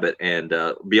of habit, and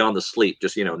beyond the sleep,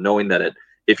 just, you know, knowing that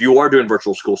if you are doing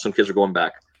virtual school, some kids are going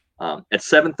back at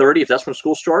 7:30. If that's when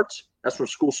school starts, that's when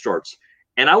school starts.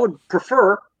 And I would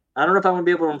prefer, I don't know if I'm going to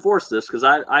be able to enforce this because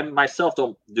I myself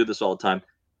don't do this all the time.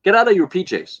 Get out of your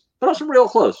PJs. Put on some real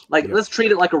clothes. Let's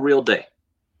treat it like a real day.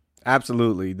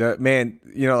 Absolutely.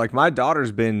 Like my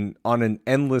daughter's been on an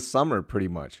endless summer pretty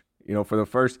much, you know, for the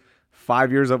first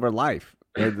 5 years of her life.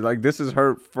 Like this is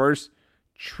her first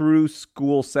true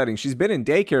school setting. She's been in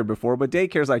daycare before, but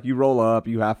daycare is like you roll up,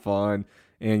 you have fun,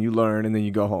 and you learn, and then you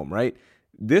go home, right?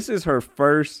 This is her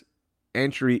first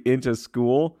entry into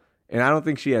school, and I don't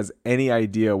think she has any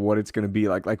idea what it's going to be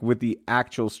like with the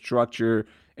actual structure.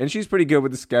 And she's pretty good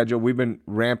with the schedule. We've been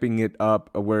ramping it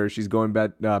up where she's going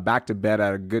back to bed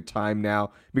at a good time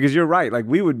now. Because you're right. Like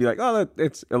we would be like, oh,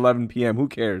 it's 11 p.m. Who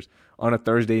cares on a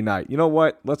Thursday night? You know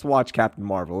what? Let's watch Captain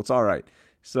Marvel. It's all right.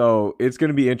 So it's going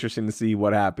to be interesting to see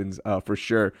what happens for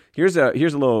sure. Here's a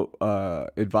little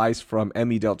advice from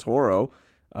Emmy Del Toro.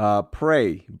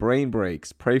 Pray, brain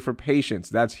breaks, pray for patience.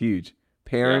 That's huge.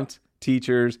 Parents,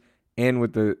 teachers, and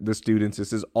with the students.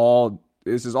 This is all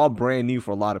brand new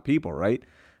for a lot of people, right?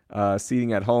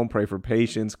 Seating at home, pray for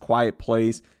patience, quiet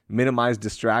place, minimize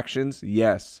distractions.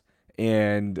 Yes.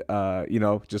 And,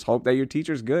 just hope that your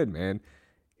teacher's good, man.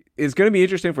 It's going to be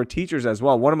interesting for teachers as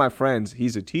well. One of my friends,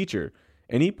 he's a teacher,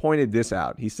 and he pointed this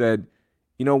out. He said,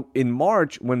 in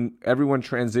March, when everyone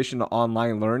transitioned to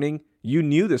online learning, you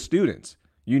knew the students,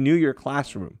 you knew your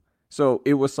classroom. So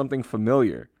it was something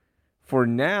familiar. For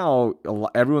now,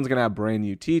 everyone's going to have brand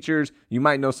new teachers. You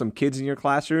might know some kids in your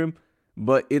classroom,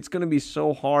 but it's going to be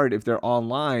so hard if they're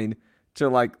online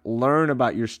to learn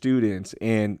about your students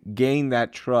and gain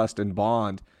that trust and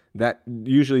bond that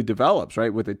usually develops,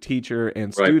 right, with a teacher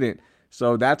and student. Right.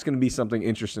 So that's going to be something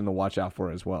interesting to watch out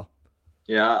for as well.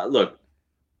 Yeah, look,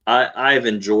 I've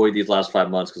enjoyed these last 5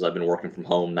 months because I've been working from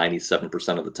home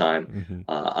 97% of the time.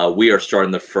 Mm-hmm. We are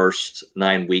starting the first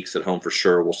 9 weeks at home for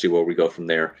sure. We'll see where we go from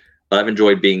there. But I've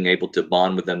enjoyed being able to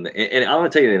bond with them. And I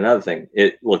want to tell you another thing.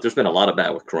 There's been a lot of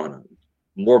bad with Corona.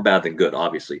 More bad than good,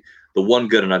 obviously. The one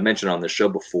good, and I've mentioned on this show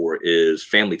before, is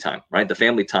family time, right? The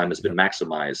family time has been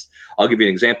maximized. I'll give you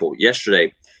an example.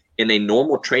 Yesterday, in a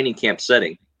normal training camp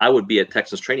setting, I would be at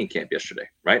Texas training camp yesterday,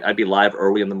 right? I'd be live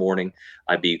early in the morning.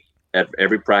 I'd be at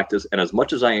every practice. And as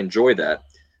much as I enjoy that,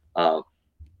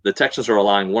 the Texans are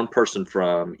allowing one person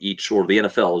from each, or the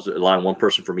NFL is allowing one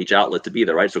person from each outlet to be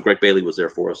there, right? So Greg Bailey was there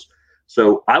for us.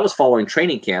 So I was following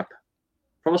training camp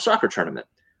from a soccer tournament,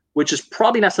 which is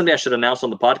probably not something I should announce on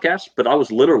the podcast, but I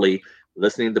was literally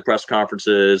listening to the press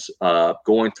conferences,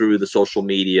 going through the social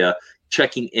media,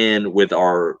 checking in with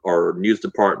our news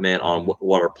department on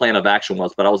what our plan of action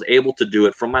was. But I was able to do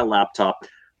it from my laptop.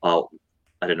 I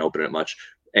didn't open it much.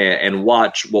 And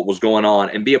watch what was going on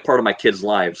and be a part of my kids'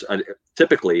 lives.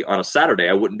 Typically, on a Saturday,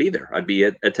 I wouldn't be there. I'd be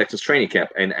at Texas training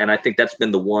camp. And I think that's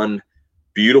been the one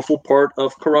beautiful part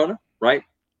of Corona, right?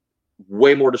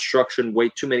 way more destruction, way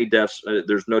too many deaths.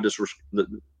 There's no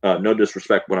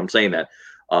disrespect when I'm saying that.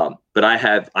 But I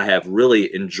have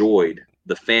really enjoyed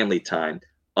the family time,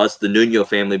 us, the Nuno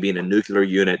family, being a nuclear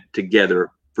unit together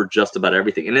for just about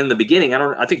everything. And in the beginning,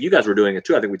 I think you guys were doing it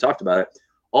too. I think we talked about it.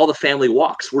 All the family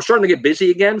walks. We're starting to get busy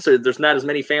again, so there's not as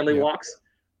many family walks.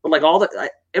 But like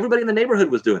everybody in the neighborhood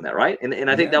was doing that, right? And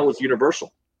I think that was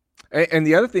universal. And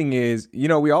the other thing is,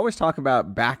 we always talk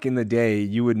about back in the day,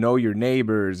 you would know your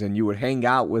neighbors and you would hang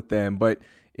out with them. But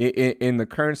in the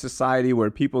current society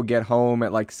where people get home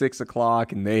at like 6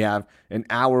 o'clock and they have an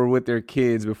hour with their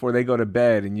kids before they go to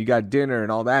bed and you got dinner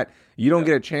and all that, you don't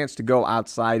get a chance to go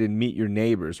outside and meet your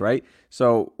neighbors, right?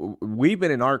 So we've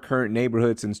been in our current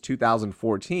neighborhood since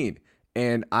 2014.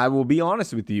 And I will be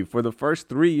honest with you, for the first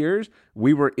 3 years,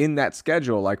 we were in that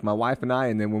schedule, like my wife and I.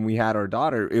 And then when we had our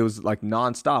daughter, it was like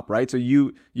nonstop, right? So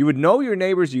you would know your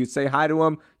neighbors, you'd say hi to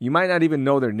them. You might not even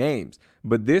know their names.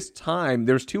 But this time,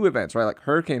 there's 2 events, right? Like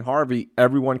Hurricane Harvey,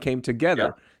 everyone came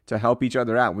together to help each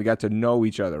other out. We got to know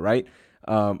each other, right?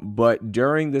 But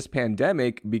during this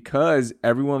pandemic, because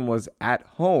everyone was at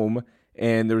home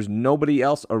and there's nobody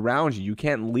else around you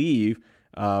can't leave.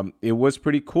 It was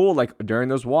pretty cool. Like during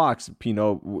those walks,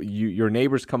 your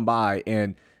neighbors come by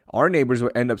and our neighbors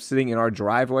would end up sitting in our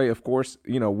driveway, of course,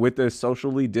 with the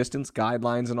socially distanced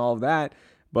guidelines and all of that.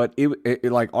 But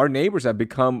it like our neighbors have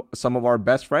become some of our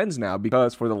best friends now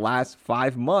because for the last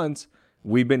 5 months,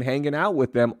 we've been hanging out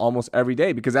with them almost every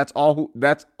day because that's all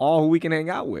who we can hang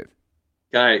out with.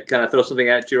 Can I throw something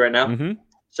at you right now? Mm-hmm.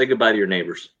 Say goodbye to your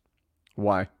neighbors.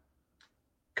 Why?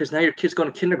 Because now your kid's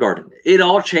going to kindergarten. It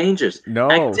all changes.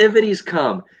 No. Activities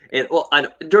come. And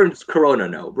during Corona,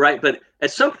 no, right? But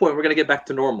at some point, we're going to get back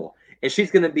to normal. And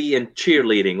she's going to be in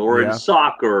cheerleading or in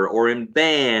soccer or in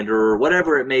band or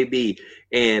whatever it may be.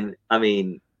 And, I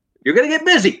mean, you're going to get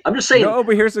busy. I'm just saying. No,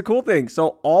 but here's the cool thing.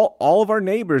 So all of our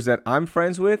neighbors that I'm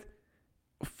friends with,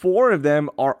 4 of them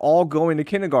are all going to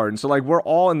kindergarten. So, like, we're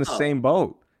all in the same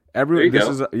boat. All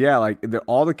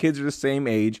the kids are the same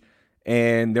age.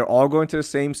 And they're all going to the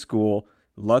same school.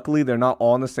 Luckily, they're not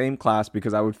all in the same class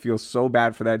because I would feel so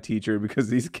bad for that teacher because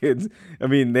these kids, I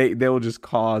mean, they will just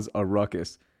cause a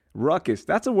ruckus. Ruckus.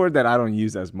 That's a word that I don't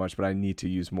use as much, but I need to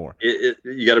use more.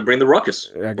 You got to bring the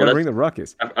ruckus. I got to bring the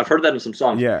ruckus. I've heard that in some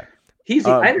songs. Yeah.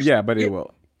 But it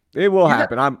will. It will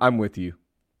happen. I'm with you.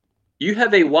 You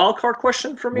have a wild card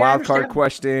question for me? Wild card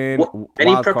question.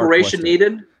 Any preparation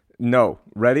needed? No.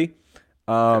 Ready?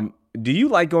 Do you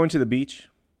like going to the beach?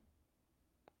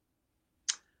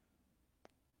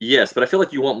 Yes, but I feel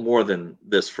like you want more than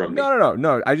this from me.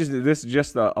 No. This is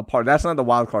just a part. That's not the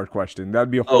wild card question. That'd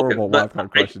be a horrible wild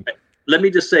card question. Let me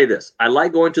just say this. I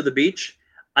like going to the beach.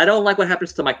 I don't like what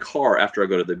happens to my car after I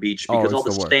go to the beach because all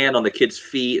the sand on the kids'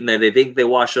 feet and then they think they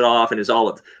wash it off and it's all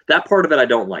of that part of it I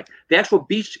don't like. The actual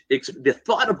beach, the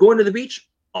thought of going to the beach,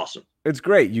 awesome. It's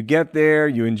great. You get there,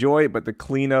 you enjoy it, but the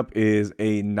cleanup is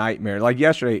a nightmare. Like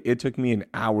yesterday, it took me an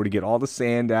hour to get all the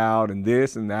sand out and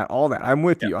this and that, all that. I'm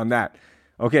with you on that.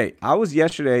 Okay, I was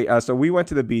yesterday, so we went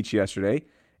to the beach yesterday,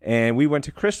 and we went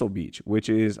to Crystal Beach, which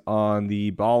is on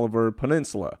the Bolivar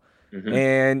Peninsula. Mm-hmm.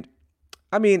 And,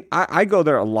 I mean, I go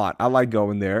there a lot. I like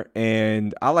going there,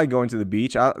 and I like going to the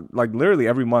beach. Literally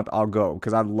every month I'll go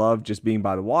because I love just being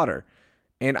by the water.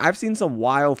 And I've seen some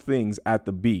wild things at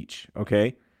the beach,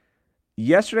 okay?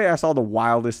 Yesterday I saw the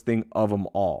wildest thing of them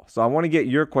all. So I want to get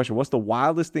your question. What's the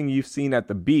wildest thing you've seen at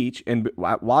the beach? And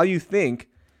while you think,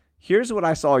 here's what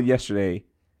I saw yesterday.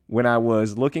 When I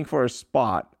was looking for a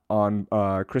spot on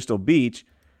Crystal Beach,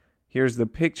 here's the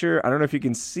picture. I don't know if you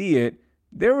can see it.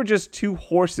 There were just 2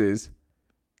 horses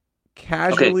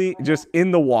casually just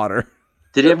in the water.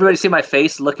 Did everybody see my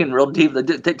face looking real deep?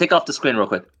 Take off the screen real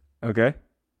quick. Okay,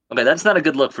 that's not a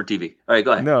good look for TV. All right,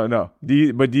 go ahead. No. Do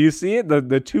you see it?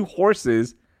 The 2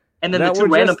 horses. And then the 2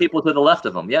 random people to the left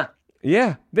of them, yeah.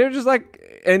 Yeah, they're just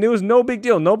like, and it was no big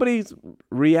deal. Nobody's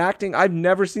reacting. I've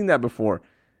never seen that before.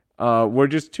 Where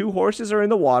just 2 horses are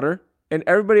in the water, and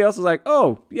everybody else is like,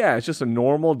 "Oh, yeah, it's just a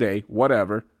normal day,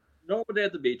 whatever." Normal day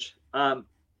at the beach.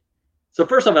 So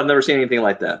first off, I've never seen anything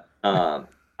like that.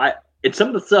 It's some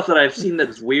of the stuff that I've seen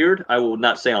that's weird. I will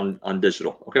not say on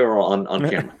digital, okay, or on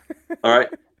camera. All right,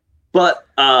 but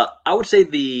I would say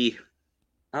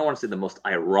I don't want to say the most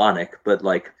ironic, but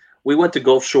like we went to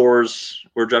Gulf Shores.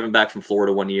 We're driving back from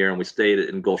Florida one year, and we stayed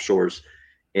in Gulf Shores,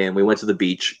 and we went to the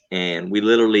beach, and we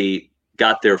literally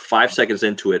got there 5 seconds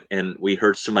into it, and we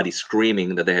heard somebody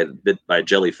screaming that they had bit by a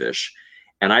jellyfish.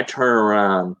 And I turn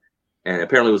around, and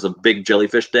apparently it was a big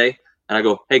jellyfish day. And I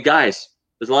go, "Hey guys,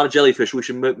 there's a lot of jellyfish. We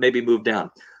should maybe move down."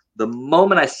 The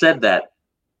moment I said that,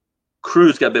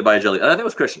 Cruz got bit by a jelly. I think it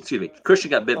was Christian. Excuse me.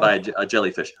 Christian got bit by a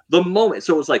jellyfish. The moment,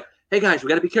 so it was like, hey guys, we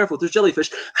got to be careful. There's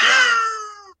jellyfish.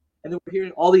 And then we're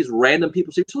hearing all these random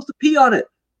people say you're supposed to pee on it.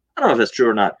 I don't know if that's true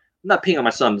or not. I'm not peeing on my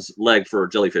son's leg for a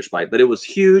jellyfish bite, but it was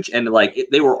huge, and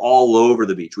they were all over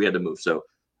the beach. We had to move. So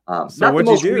not what'd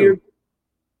the most you do? weird.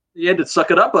 You had to suck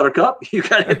it up, Buttercup. You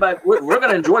got hit by. We're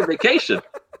gonna enjoy vacation.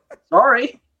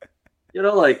 Sorry,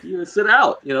 you sit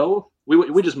out.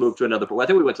 We just moved to another pool. I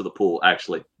think we went to the pool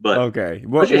actually. But okay,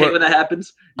 don't you hate when that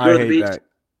happens? You go to the beach. That.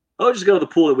 Oh, just go to the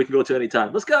pool that we can go to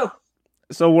anytime. Let's go.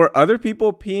 So were other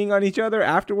people peeing on each other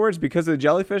afterwards because of the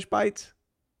jellyfish bites?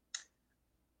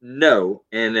 No,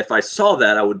 and if I saw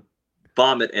that, I would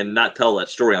vomit and not tell that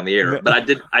story on the air. But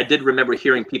I did remember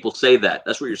hearing people say that.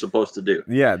 That's what you're supposed to do.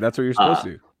 Yeah, that's what you're supposed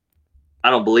to do. I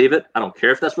don't believe it. I don't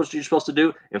care if that's what you're supposed to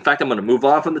do. In fact, I'm going to move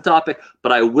on from the topic.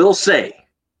 But I will say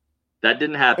that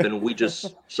didn't happen. We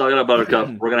just suck it up, Buttercup.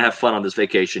 We're going to have fun on this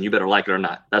vacation. You better like it or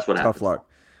not. That's what happened. Tough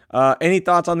luck. Any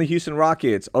thoughts on the Houston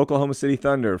Rockets, Oklahoma City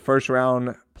Thunder, first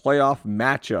round playoff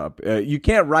matchup? You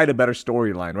can't write a better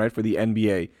storyline, right, for the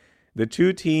NBA. The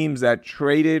two teams that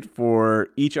traded for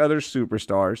each other's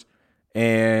superstars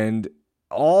and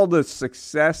all the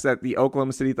success that the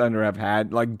Oklahoma City Thunder have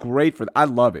had, great for I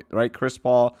love it, right? Chris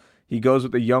Paul, he goes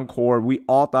with a young core. We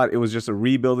all thought it was just a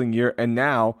rebuilding year, and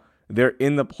now they're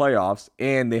in the playoffs,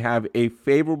 and they have a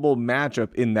favorable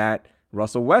matchup in that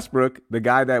Russell Westbrook, the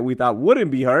guy that we thought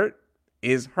wouldn't be hurt,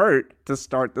 is hurt to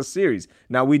start the series.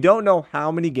 Now, we don't know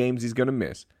how many games he's going to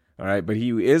miss, all right? But he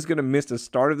is going to miss the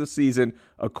start of the season,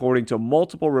 according to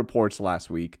multiple reports last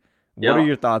week. What are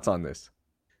your thoughts on this?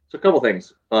 So a couple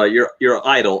things. Your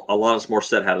idol, Alanis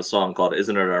Morissette, had a song called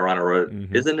 "Isn't It Ironic?"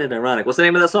 Mm-hmm. Isn't it ironic? What's the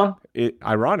name of that song?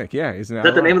 Ironic, yeah. Isn't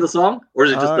that the name of the song, or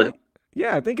is it just the?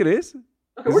 Yeah, I think it is.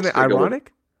 Okay, Isn't it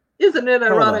ironic? Isn't it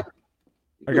ironic?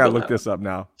 I gotta look this up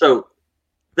now. So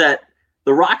that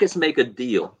the Rockets make a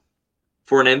deal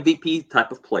for an MVP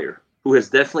type of player who has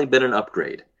definitely been an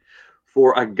upgrade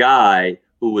for a guy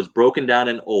who was broken down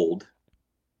and old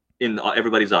in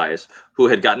everybody's eyes, who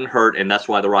had gotten hurt, and that's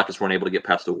why the Rockets weren't able to get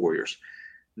past the Warriors.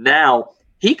 Now,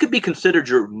 he could be considered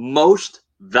your most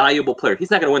valuable player. He's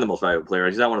not going to win the most valuable player.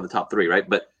 He's not one of the top three, right?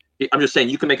 But I'm just saying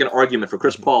you can make an argument for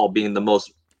Chris Paul being the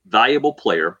most valuable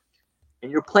player,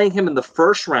 and you're playing him in the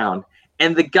first round,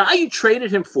 and the guy you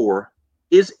traded him for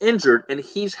is injured, and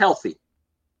he's healthy.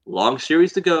 Long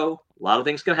series to go. A lot of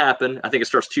things can happen. I think it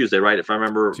starts Tuesday, right? If I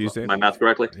remember my math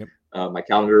correctly, my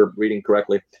calendar reading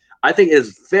correctly. I think it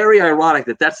is very ironic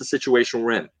that that's the situation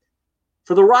we're in.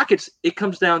 For the Rockets, it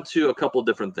comes down to a couple of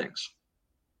different things.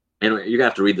 And you're going to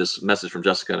have to read this message from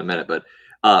Jessica in a minute.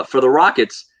 But for the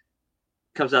Rockets,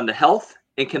 it comes down to health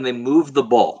and can they move the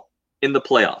ball in the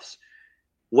playoffs.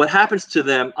 What happens to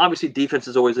them, obviously defense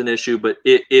is always an issue, but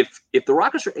if the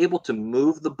Rockets are able to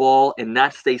move the ball and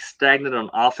not stay stagnant on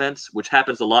offense, which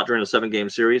happens a lot during a 7-game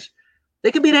series,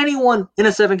 they can beat anyone in a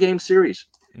 7-game series.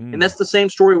 And that's the same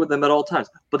story with them at all times.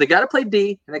 But they got to play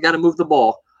D, and they got to move the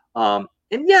ball. And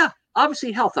yeah,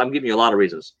 obviously health. I'm giving you a lot of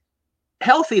reasons.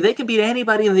 Healthy, they can beat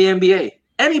anybody in the NBA.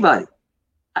 Anybody.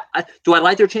 Do I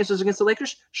like their chances against the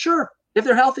Lakers? Sure, if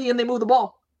they're healthy and they move the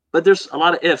ball. But there's a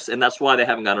lot of ifs, and that's why they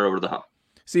haven't gotten over the hump.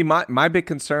 See, my big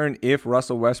concern, if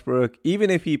Russell Westbrook, even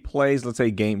if he plays, let's say,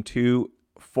 game 2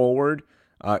 forward,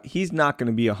 he's not going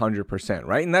to be 100%,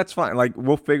 right? And that's fine.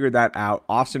 We'll figure that out.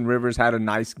 Austin Rivers had a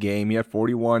nice game. He had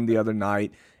 41 the other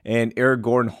night. And Eric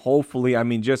Gordon, hopefully,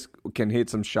 just can hit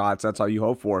some shots. That's all you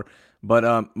hope for.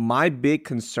 But my big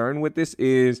concern with this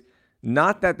is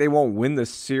not that they won't win the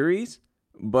series,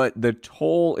 but the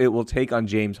toll it will take on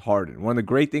James Harden. One of the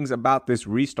great things about this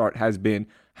restart has been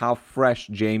how fresh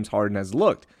James Harden has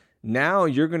looked. Now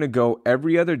you're going to go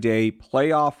every other day,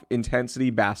 playoff intensity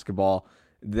basketball.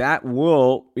 That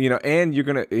will, and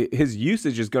his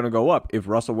usage is going to go up if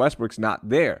Russell Westbrook's not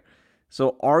there.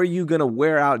 So are you going to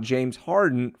wear out James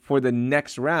Harden for the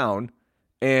next round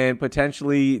and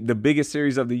potentially the biggest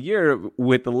series of the year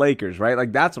with the Lakers,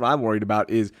 right? That's what I'm worried about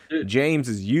is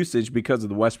James's usage because of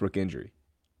the Westbrook injury.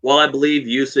 Well, I believe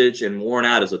usage and worn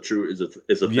out is a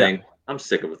thing. I'm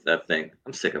sick of that thing.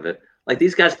 I'm sick of it.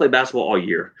 These guys play basketball all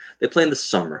year. They play in the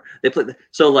summer. They play.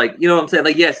 So you know what I'm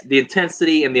saying? Yes, the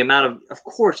intensity and the amount of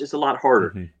course, it's a lot harder.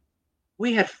 Mm-hmm.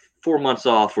 We had 4 months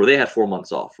off, or they had 4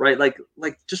 months off, right?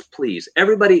 Just please,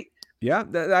 everybody. Yeah,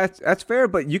 that's fair,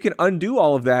 but you can undo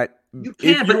all of that. You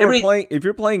can, if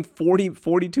you're playing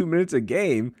 42 minutes a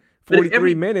game,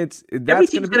 43 minutes, that's every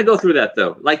team's going to go through that,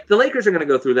 though. The Lakers are going to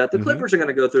go through that. The Clippers are going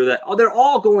to go through that. Oh, they're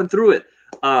all going through it.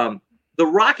 The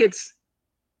Rockets,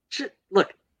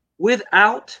 look,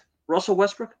 without Russell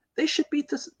Westbrook, they should beat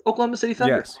this Oklahoma City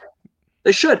Thunder. Yes.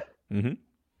 They should. Mm-hmm.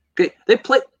 Okay, they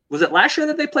play. Was it last year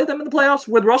that they played them in the playoffs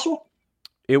with Russell?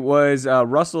 It was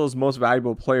Russell's most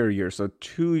valuable player year. So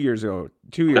 2 years ago,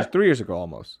 3 years ago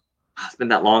almost. It's been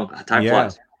that long. Time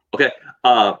flies. Okay.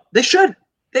 They should.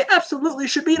 They absolutely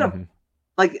should beat them.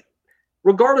 Like,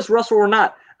 regardless, Russell or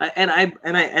not. And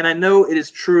I know it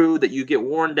is true that you get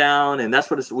worn down, and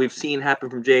that's what we've seen happen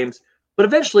from James. But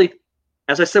eventually,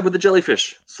 as I said with the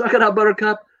jellyfish, suck it out,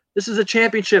 Buttercup. This is a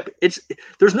championship.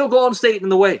 There's no Golden State in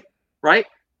the way, right?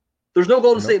 There's no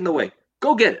Golden State in the way.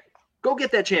 Go get it. Go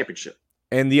get that championship.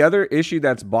 And the other issue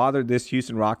that's bothered this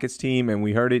Houston Rockets team, and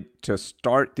we heard it to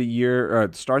start the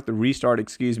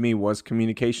restart, was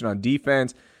communication on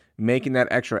defense, making that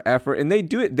extra effort. And they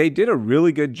did a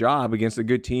really good job against the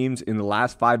good teams in the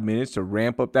last 5 minutes to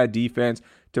ramp up that defense,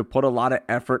 to put a lot of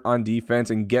effort on defense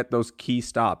and get those key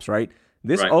stops, right?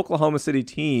 This Oklahoma City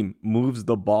team moves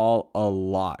the ball a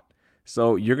lot.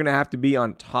 So you're going to have to be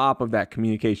on top of that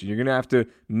communication. You're going to have to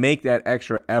make that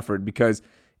extra effort because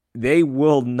they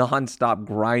will nonstop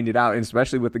grind it out, and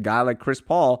especially with a guy like Chris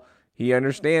Paul. He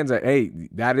understands that, hey,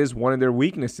 that is one of their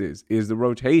weaknesses, is the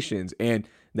rotations and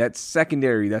that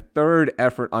secondary, that third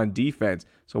effort on defense.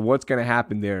 So what's going to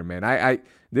happen there, man?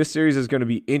 This series is going to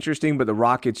be interesting, but the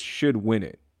Rockets should win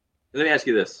it. Let me ask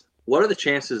you this. What are the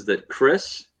chances that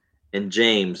Chris and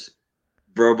James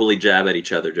verbally jab at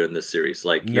each other during this series?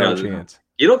 Like, no chance.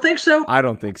 You don't think so? I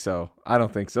don't think so.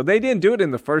 They didn't do it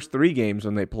in the first 3 games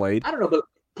when they played. I don't know, but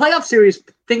playoff series,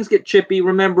 things get chippy.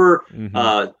 Remember,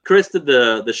 Chris did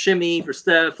the shimmy for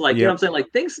Steph. Like, you know what I'm saying?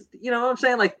 Like, things, you know what I'm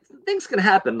saying? Like, things can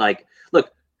happen. Like,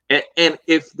 look, and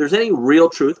if there's any real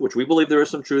truth, which we believe there is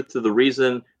some truth to the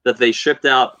reason that they shipped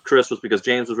out Chris was because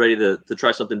James was ready to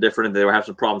try something different and they were having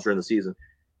some problems during the season.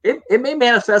 It may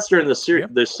manifest during this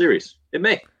series. It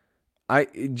may.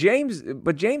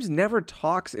 James never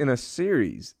talks in a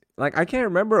series. Like, I can't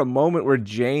remember a moment where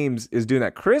James is doing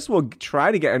that. Chris will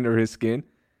try to get under his skin.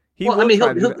 He'll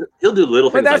do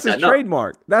little things. But that's like his that.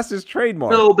 trademark. That's his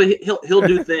trademark. No, but he'll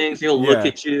do things. He'll look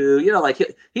at you. You know, like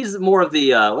he's more of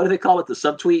the what do they call it? The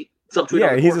subtweet.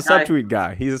 Yeah, he's a subtweet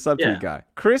guy. Guy.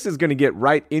 Chris is going to get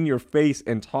right in your face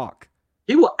and talk.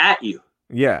 He will at you.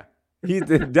 Yeah, he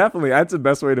definitely. That's the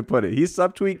best way to put it. He's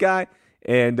subtweet guy,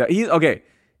 and he's okay.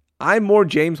 I'm more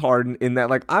James Harden in that,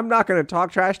 like, I'm not going to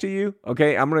talk trash to you,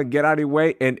 okay? I'm going to get out of your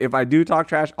way, and if I do talk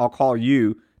trash, I'll call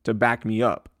you to back me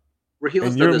up.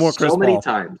 Rahil's done this so many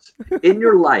times in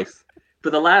your life.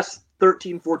 For the last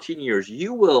 13, 14 years,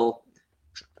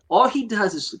 all he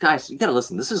does is, guys, you got to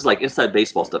listen. This is like inside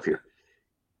baseball stuff here.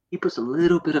 He puts a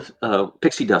little bit of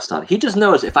pixie dust on it. He just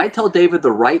knows if I tell David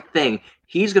the right thing,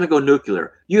 he's going to go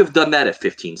nuclear. You have done that at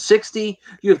 1560.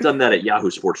 You have done that at Yahoo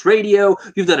Sports Radio.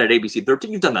 You've done it at ABC 13.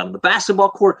 You've done that on the basketball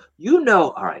court. You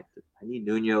know, all right, I need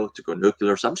Nuno to go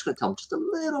nuclear, so I'm just going to tell him just a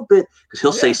little bit because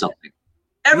he'll say something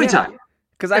every time.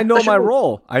 Because I know my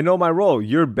role. I know my role.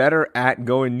 You're better at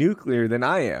going nuclear than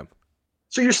I am.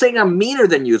 So you're saying I'm meaner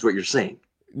than you is what you're saying?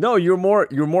 No, you're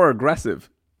more aggressive.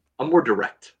 I'm more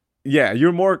direct. Yeah,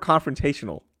 you're more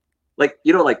confrontational. Like,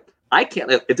 you know, like I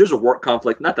can't, if there's a work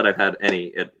conflict, not that I've had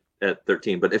any at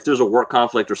 13, but if there's a work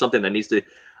conflict or something that needs to,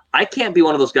 I can't be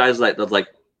one of those guys that's like,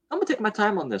 I'm going to take my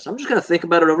time on this. I'm just going to think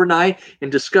about it overnight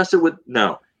and discuss it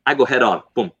no, I go head on.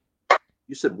 Boom.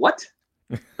 You said what?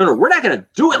 No, we're not going to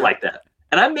do it like that.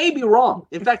 And I may be wrong.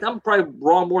 In fact, I'm probably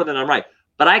wrong more than I'm right.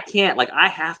 But I can't, like, I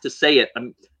have to say it.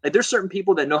 Like, there's certain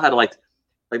people that know how to, like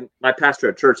my pastor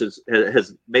at church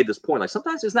has made this point. Like,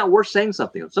 sometimes it's not worth saying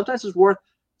something. Sometimes it's worth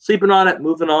sleeping on it,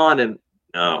 moving on. And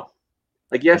no,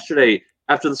 like yesterday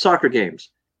after the soccer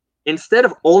games, instead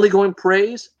of only going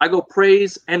praise, I go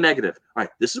praise and negative. All right,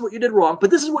 this is what you did wrong, but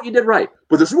this is what you did right.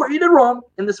 But this is what you did wrong,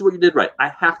 and this is what you did right. I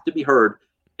have to be heard,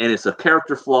 and it's a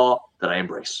character flaw that I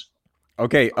embrace.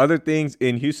 Okay, other things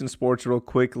in Houston sports real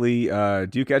quickly.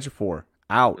 Duke Ejiofor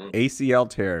out, ACL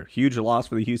tear, huge loss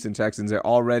for the Houston Texans. They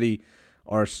already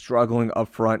are struggling up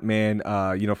front, man.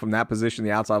 From that position,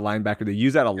 the outside linebacker, they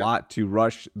use that a lot to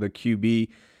rush the QB.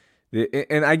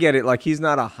 And I get it, like, he's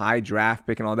not a high draft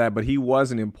pick and all that, but he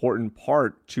was an important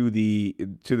part to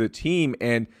the team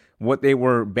and what they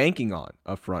were banking on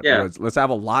up front. Yeah. Let's have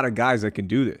a lot of guys that can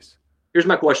do this. Here's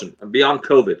my question. Beyond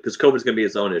COVID, because COVID's going to be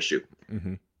its own issue.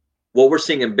 Mm-hmm. What we're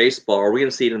seeing in baseball, are we going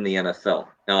to see it in the NFL?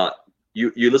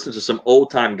 You listen to some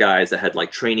old-time guys that had,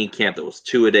 like, training camp that was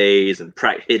 2-a-days and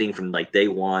hitting from, like, day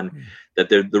one. Mm-hmm. That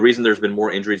the reason there's been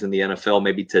more injuries in the NFL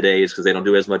maybe today is because they don't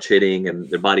do as much hitting and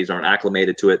their bodies aren't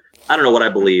acclimated to it. I don't know what I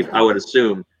believe. I would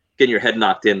assume getting your head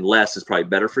knocked in less is probably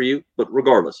better for you. But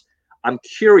regardless, I'm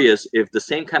curious if the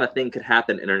same kind of thing could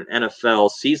happen in an NFL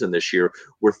season this year,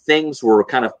 where things were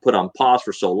kind of put on pause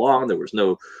for so long. There was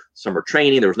no summer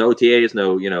training, there was no OTAs,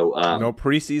 no no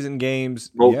preseason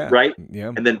games. Right?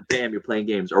 Yeah. And then bam, you're playing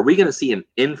games. Are we going to see an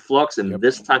influx in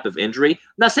this type of injury? I'm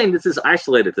not saying this is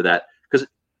isolated to that, because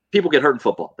people get hurt in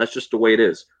football. That's just the way it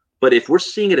is. But if we're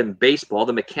seeing it in baseball,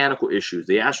 the mechanical issues,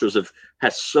 the Astros have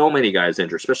had so many guys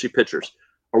injured, especially pitchers.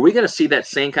 Are we going to see that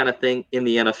same kind of thing in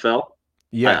the NFL?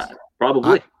 Yes.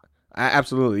 Probably.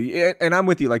 Absolutely. And I'm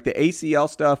with you. Like the ACL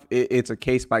stuff, it's a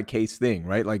case-by-case thing,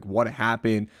 right? Like what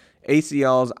happened.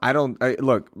 ACLs,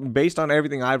 look, based on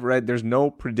everything I've read, there's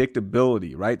no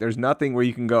predictability, right? There's nothing where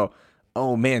you can go,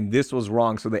 oh man, this was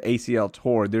wrong, so the ACL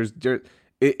tore.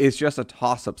 It's just a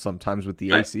toss-up sometimes with the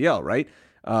ACL, right?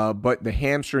 But the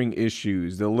hamstring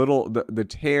issues, the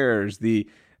tears, the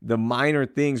minor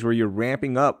things where you're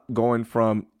ramping up, going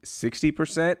from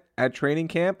 60% at training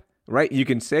camp, right? You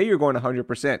can say you're going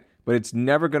 100%, but it's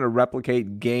never going to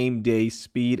replicate game day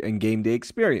speed and game day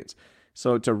experience.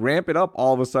 So to ramp it up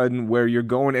all of a sudden where you're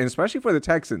going, and especially for the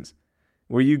Texans,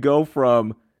 where you go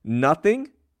from nothing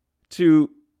to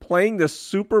playing the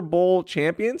Super Bowl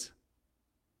champions.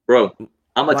 Bro,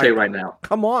 I'm going to tell you right now.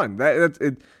 Come on.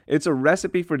 It's a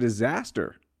recipe for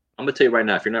disaster. I'm going to tell you right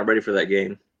now, if you're not ready for that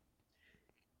game,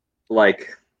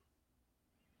 like,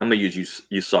 I'm going to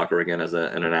use soccer again as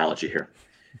an analogy here.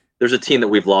 There's a team that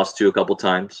we've lost to a couple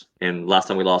times, and last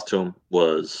time we lost to them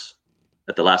was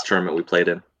at the last tournament we played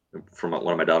in from one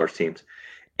of my daughter's teams.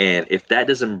 And if that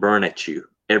doesn't burn at you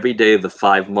every day of the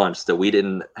 5 months that we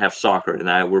didn't have soccer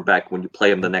and we're back when you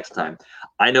play them the next time,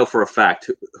 I know for a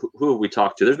fact who we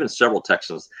talked to. There's been several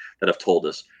Texans that have told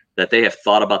us that they have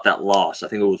thought about that loss. I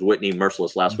think it was Whitney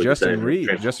Merciless last week. Justin Reed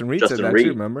said that too,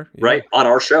 remember? Yeah. Right, on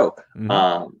our show.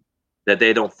 Mm-hmm. That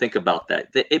they don't think about that.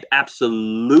 It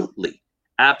absolutely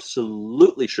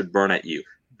should burn at you.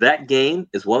 That game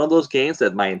is one of those games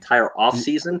that my entire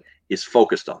offseason is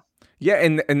focused on. Yeah,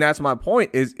 and that's my point,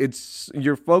 is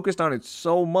you're focused on it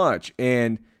so much,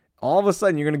 and all of a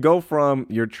sudden you're going to go from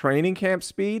your training camp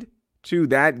speed to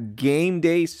that game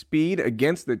day speed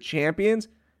against the champions.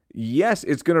 Yes,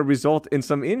 it's going to result in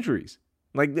some injuries.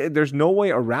 Like, there's no way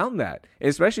around that,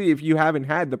 especially if you haven't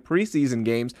had the preseason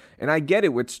games. And I get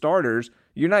it with starters.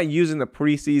 You're not using the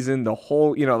preseason, the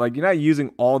whole, you're not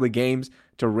using all the games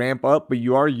to ramp up, but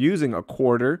you are using a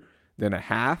quarter, then a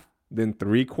half, then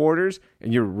 3/4,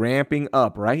 and you're ramping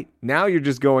up, right? Now you're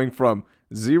just going from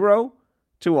 0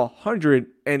 to 100,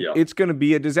 and it's going to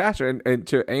be a disaster. And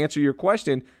to answer your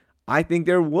question, I think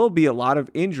there will be a lot of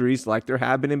injuries like there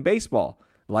have been in baseball,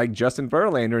 like Justin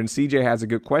Verlander. And CJ has a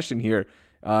good question here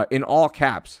in all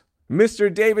caps.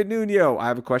 Mr. David Nuno, I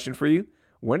have a question for you.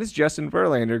 When is Justin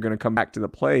Verlander going to come back to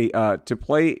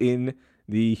play in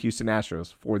the Houston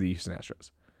Astros, for the Houston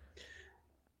Astros?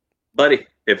 Buddy,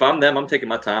 if I'm them, I'm taking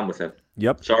my time with him.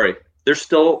 Yep. Sorry. They're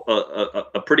still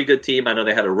a pretty good team. I know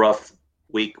they had a rough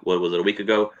week. What was it, a week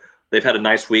ago? They've had a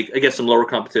nice week against some lower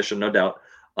competition, no doubt.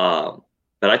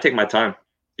 But I take my time.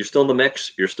 You're still in the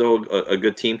mix. You're still a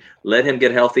good team. Let him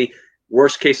get healthy.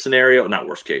 Worst case scenario, not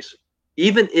worst case.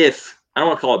 Even if, I don't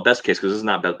want to call it best case because it's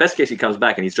not best. Best case, he comes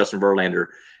back and he's Justin Verlander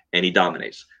and he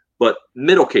dominates. But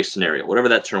middle case scenario, whatever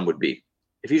that term would be,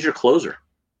 if he's your closer,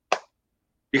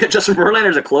 you got Justin Verlander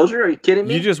as a closer? Are you kidding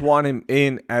me? You just want him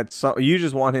you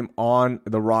just want him on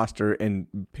the roster and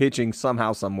pitching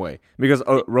somehow, some way. Because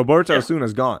Roberto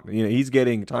Osuna's gone. He's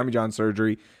getting Tommy John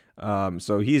surgery.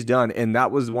 So he's done. And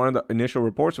that was one of the initial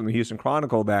reports from the Houston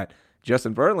Chronicle that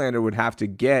Justin Verlander would have to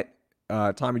get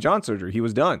Tommy John surgery. He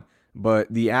was done.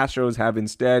 But the Astros have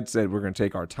instead said, we're going to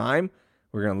take our time.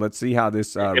 Let's see how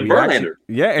this reacts. Verlander.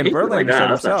 Yeah, and Verlander said himself.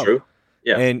 That's not true.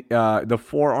 Yeah. And the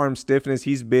forearm stiffness,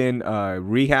 he's been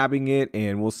rehabbing it,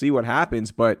 and we'll see what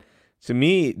happens. But to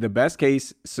me, the best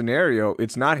case scenario,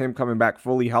 it's not him coming back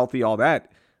fully healthy, all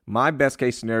that. My best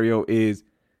case scenario is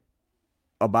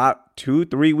about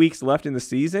 2-3 weeks left in the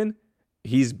season.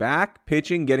 He's back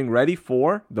pitching, getting ready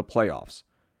for the playoffs.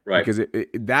 Right. Because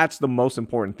that's the most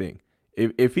important thing.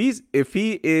 If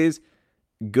he is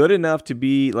good enough to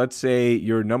be, let's say,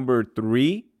 your number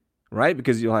 3, right?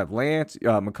 Because you'll have Lance,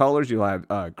 McCullers, you'll have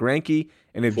Greinke,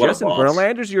 and if Justin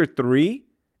Verlander's your 3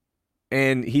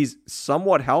 and he's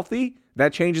somewhat healthy,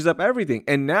 that changes up everything.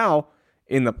 And now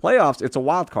in the playoffs, it's a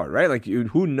wild card, right? Like,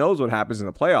 who knows what happens in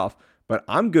the playoff? But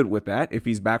I'm good with that if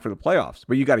he's back for the playoffs.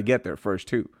 But you got to get there first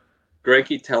too.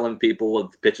 Greinke telling people when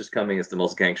the pitch is coming is the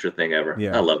most gangster thing ever.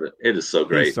 Yeah. I love it. It is so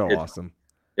great. It's so awesome.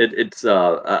 I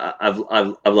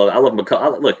love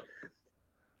McCullers. Look,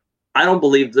 I don't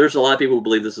believe there's a lot of people who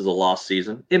believe this is a lost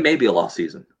season. It may be a lost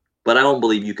season, but I don't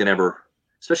believe you can ever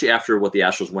especially after what the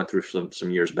Astros went through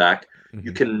some years back,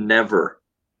 you can never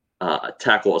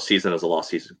tackle a season as a lost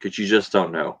season because you just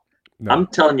don't know. No. I'm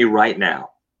telling you right now,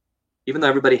 even though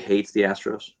everybody hates the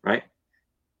Astros, right?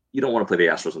 You don't want to play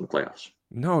the Astros in the playoffs.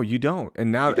 No, you don't.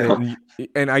 And now,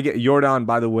 and I get Yordan,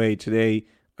 by the way, today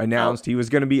announced he was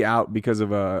going to be out because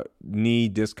of a knee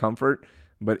discomfort.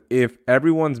 But if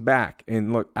everyone's back,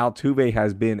 and look, Altuve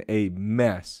has been a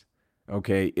mess.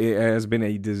 Okay, it has been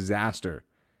a disaster.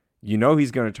 You know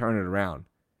he's going to turn it around.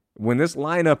 When this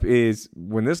lineup is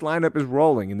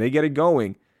rolling and they get it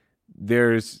going,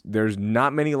 there's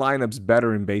not many lineups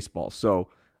better in baseball. So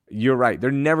you're right.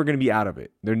 They're never going to be out of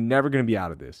it. They're never going to be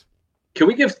out of this. Can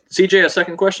we give CJ a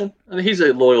second question? I mean, he's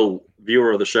a loyal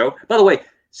viewer of the show. By the way,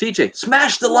 CJ,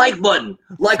 smash the like button.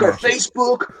 Like our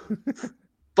Facebook.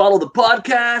 Follow the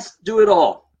podcast. Do it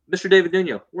all. Mr. David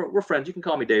Nuno. We're friends. You can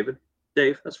call me David.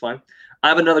 Dave, that's fine. I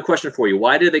have another question for you.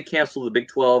 Why did they cancel the Big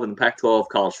 12 and the Pac-12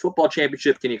 college football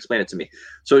championship? Can you explain it to me?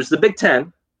 So it's the Big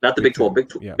 10, not the Big 12.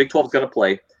 Big 12 is going to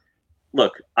play.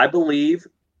 Look, I believe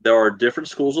there are different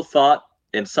schools of thought,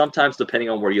 and sometimes depending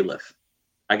on where you live.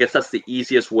 I guess that's the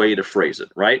easiest way to phrase it,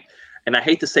 right? And I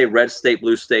hate to say red state,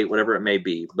 blue state, whatever it may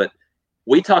be, but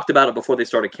we talked about it before they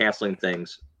started canceling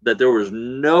things, that there was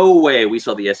no way we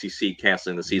saw the SEC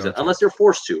canceling the season unless they're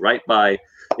forced to, right?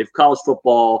 If college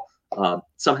football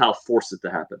somehow forced it to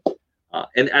happen.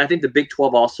 And I think the Big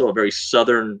 12 also, a very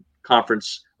southern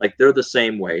conference, like they're the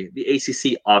same way. The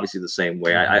ACC, obviously the same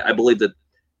way. I believe that,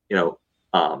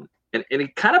 and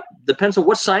it kind of depends on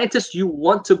what scientists you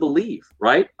want to believe,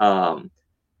 right?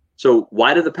 So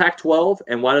why did the Pac-12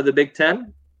 and why did the Big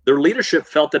 10? Their leadership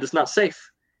felt that it's not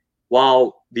safe.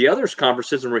 While the other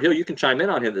conferences, and Raheel, you can chime in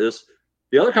on this,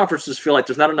 the other conferences feel like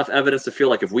there's not enough evidence to feel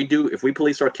like if we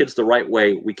police our kids the right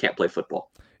way, we can't play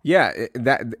football. Yeah,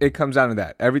 it comes down to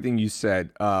that. Everything you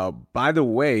said. By the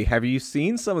way, have you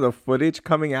seen some of the footage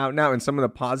coming out now and some of the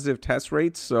positive test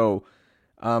rates? So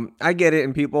I get it,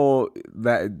 and people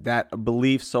that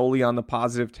believe solely on the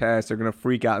positive test are going to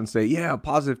freak out and say, yeah, a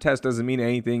positive test doesn't mean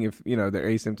anything if they're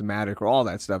asymptomatic or all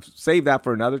that stuff. Save that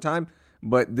for another time.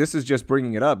 But this is just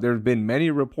bringing it up. There have been many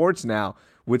reports now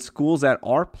with schools that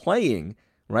are playing,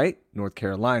 right? North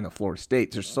Carolina, Florida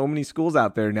State. There's so many schools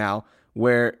out there now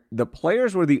where the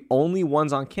players were the only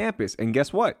ones on campus. And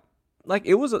guess what? Like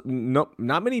it was not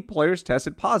many players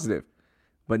tested positive.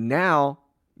 But now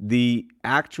the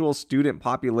actual student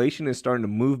population is starting to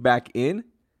move back in.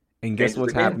 And guess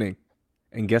what's happening?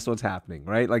 And guess what's happening,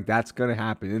 right? Like that's going to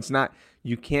happen. It's not,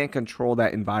 you can't control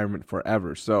that environment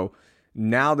forever. So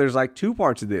now there's like two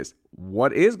parts of this.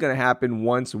 What is going to happen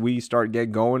once we start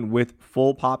get going with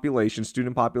full population,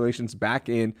 student populations back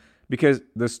in? Because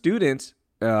the students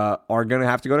are going to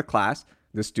have to go to class.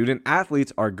 The student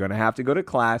athletes are going to have to go to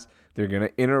class. They're going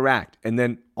to interact. And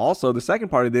then also the second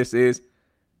part of this is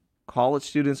college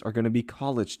students are going to be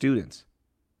college students,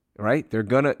 right? They're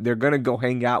going to go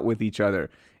hang out with each other.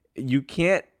 You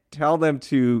can't tell them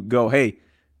to go, hey,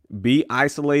 be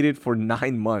isolated for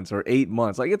 9 months or 8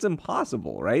 months. Like it's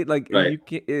impossible, right? Like right. You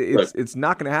can't, it's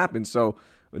not going to happen. So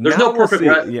there's no perfect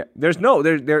way. Yeah,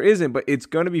 there isn't, but it's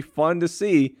going to be fun to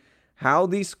see how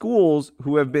these schools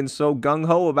who have been so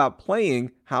gung-ho about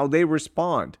playing, how they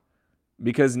respond.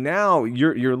 Because now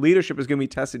your leadership is going to be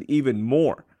tested even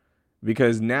more.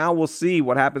 Because now we'll see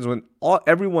what happens when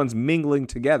everyone's mingling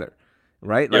together,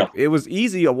 right? Like It was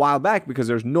easy a while back because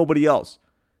there's nobody else.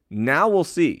 Now we'll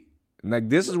see. Like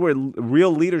this is where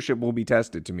real leadership will be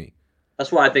tested to me.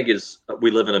 That's why I think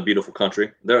we live in a beautiful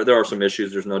country. There are some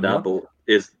issues, there's no doubt, but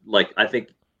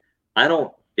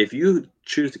if you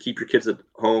choose to keep your kids at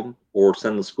home or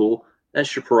send them to school,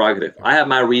 that's your prerogative. I have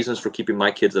my reasons for keeping my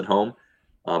kids at home.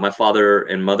 My father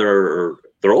and mother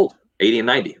they're old, 80 and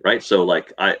 90, right? So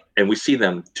and we see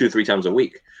them 2-3 times a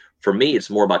week. For me, it's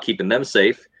more about keeping them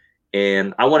safe,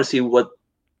 and I want to see what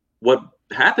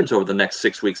happens over the next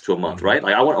 6 weeks to a month, right?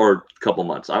 Like or a couple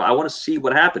months. I want to see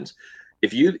what happens.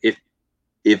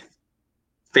 If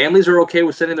families are okay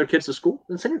with sending their kids to school,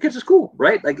 then send your kids to school,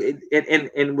 right? Like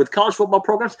and with college football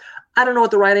programs, I don't know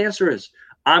what the right answer is.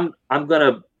 I'm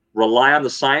gonna rely on the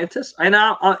scientists,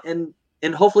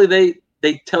 and hopefully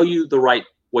they tell you the right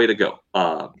way to go.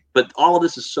 But all of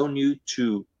this is so new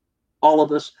to all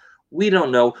of us. We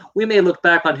don't know. We may look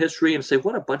back on history and say,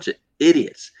 what a bunch of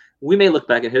idiots. We may look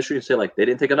back in history and say, like, they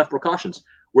didn't take enough precautions.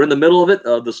 We're in the middle of it,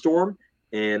 the storm,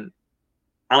 and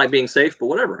I like being safe, but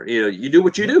whatever. You do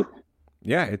what you do.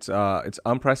 Yeah, it's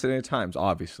unprecedented times,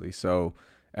 obviously. So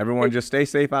everyone just stay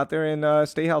safe out there and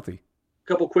stay healthy. A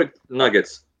couple quick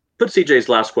nuggets. Put CJ's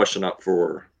last question up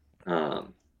for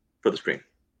the screen.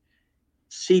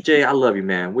 CJ, I love you,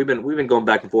 man. We've been going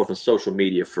back and forth on social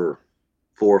media for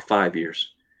 4 or 5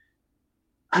 years.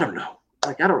 I don't know.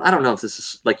 Like I don't know if this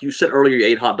is like you said earlier. You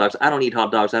ate hot dogs. I don't eat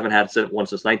hot dogs. I haven't had one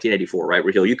since 1984. Right,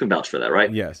 Raheel? You can vouch for that,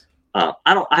 right? Yes. I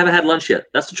haven't had lunch yet.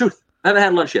 That's the truth. I haven't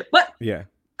had lunch yet. But yeah,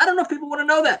 I don't know if people want to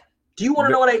know that. Do you want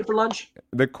to know what I ate for lunch?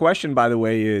 The question, by the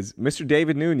way, is Mr.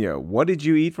 David Nuno. What did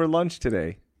you eat for lunch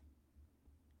today?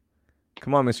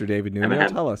 Come on, Mr. David Nuno,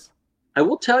 tell us. I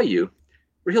will tell you,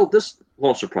 Raheel. This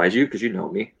won't surprise you because you know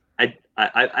me.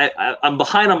 I'm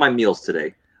behind on my meals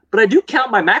today. But I do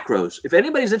count my macros. If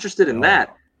anybody's interested in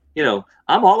that,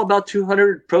 I'm all about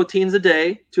 200 proteins a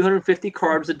day, 250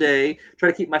 carbs a day,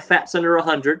 try to keep my fats under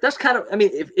 100. That's kind of,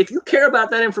 if you care about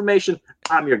that information,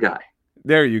 I'm your guy.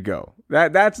 There you go.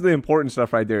 That's the important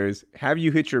stuff right there is have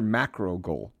you hit your macro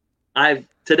goal?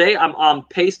 Today I'm on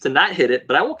pace to not hit it,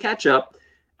 but I will catch up.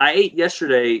 I ate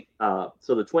yesterday,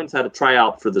 so the Twins had a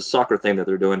tryout for the soccer thing that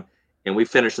they're doing, and we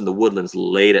finished in the Woodlands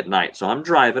late at night. So I'm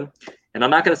driving. And I'm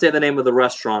not going to say the name of the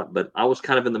restaurant, but I was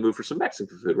kind of in the mood for some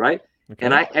Mexican food, right? Okay.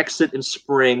 And I exit in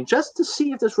Spring just to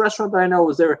see if this restaurant that I know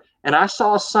was there. And I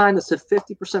saw a sign that said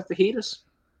 50% fajitas.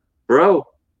 Bro,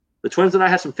 the Twins and I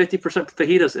had some 50%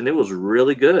 fajitas, and it was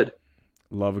really good.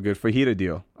 Love a good fajita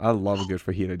deal. I love a good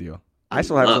fajita deal. I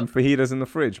still have some fajitas in the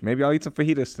fridge. Maybe I'll eat some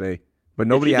fajitas today. But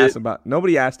nobody asked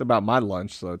about my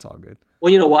lunch, so it's all good.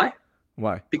 Well, you know why?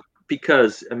 Why?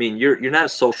 Because you're not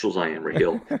as social as I am,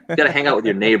 Raheel. You got to hang out with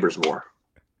your neighbors more.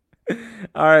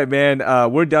 All right, man.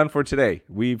 We're done for today.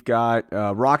 We've got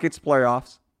Rockets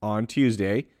playoffs on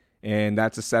Tuesday, and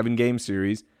that's a 7-game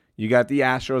series. You got the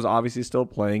Astros obviously still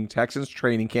playing, Texans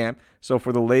training camp. So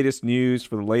for the latest news,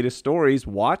 for the latest stories,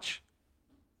 watch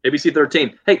ABC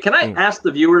 13. Hey, can I ask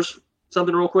the viewers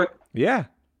something real quick? Yeah.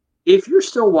 If you're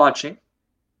still watching,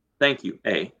 thank you,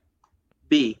 A.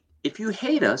 B, if you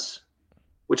hate us,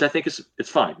 which I think it's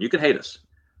fine. You can hate us.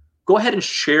 Go ahead and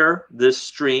share this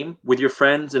stream with your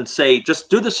friends and say, just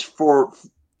do this for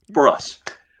us.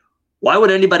 Why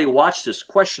would anybody watch this? ?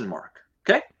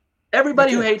 Okay?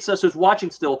 Everybody who hates us who's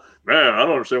watching still, man, I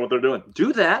don't understand what they're doing.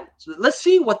 Do that. So let's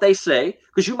see what they say,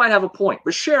 because you might have a point.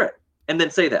 But share it and then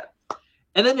say that.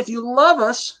 And then if you love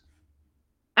us,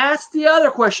 ask the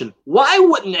other question. Why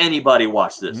wouldn't anybody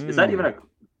watch this? Is that even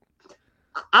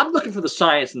I'm looking for the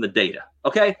science and the data.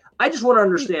 Okay? I just want to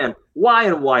understand why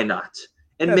and why not.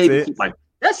 And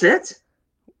that's it.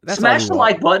 Smash the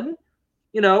like button,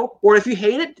 or if you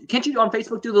hate it, can't you on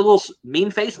Facebook do the little mean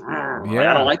face? Yeah.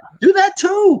 I don't like do that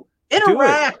too.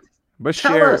 Interact. But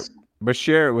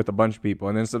share it with a bunch of people,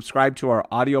 and then subscribe to our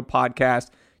audio podcast.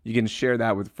 You can share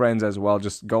that with friends as well.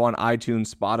 Just go on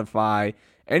iTunes, Spotify,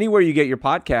 anywhere you get your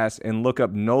podcasts, and look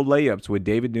up No Layups with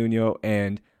David Nuno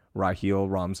and Raheel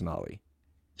Ramzanali.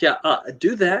 Yeah,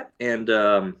 do that, and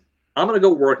I'm going to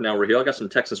go work now, Raheel. I got some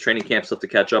Texas training camp stuff to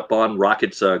catch up on.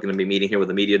 Rockets going to be meeting here with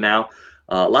the media now.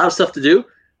 A lot of stuff to do.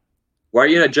 Why are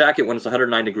you in a jacket when it's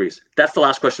 109 degrees? That's the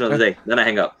last question of the day. Then I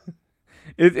hang up.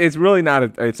 It's really not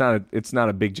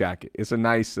a big jacket. It's a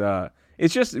nice.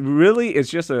 It's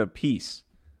just a piece.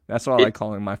 That's all I like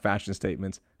calling my fashion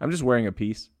statements. I'm just wearing a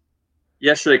piece.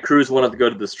 Yesterday, Cruz wanted to go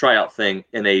to this tryout thing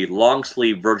in a long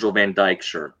sleeve Virgil van Dijk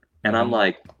shirt, and I'm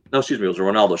like. No, excuse me, it was a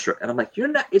Ronaldo shirt. And I'm like, you're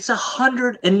not, it's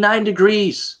 109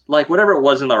 degrees. Like whatever it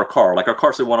was in our car. Like our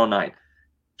car said 109.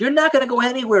 You're not going to go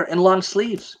anywhere in long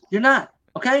sleeves. You're not.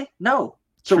 Okay? No.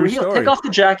 So Raheel, take off the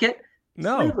jacket.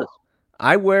 No. Sleeveless.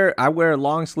 I wear a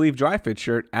long sleeve dry fit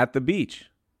shirt at the beach.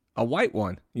 A white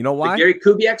one. You know why? The Gary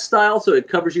Kubiak style, so it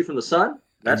covers you from the sun.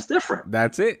 That's different.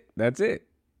 That's it.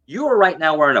 You are right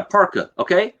now wearing a parka,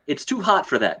 okay? It's too hot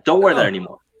for that. Don't wear that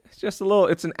anymore. It's just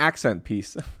it's an accent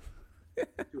piece.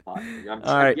 Too hot.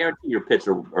 I guarantee your pits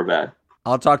are bad.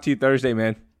 I'll talk to you Thursday,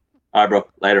 man. All right, bro.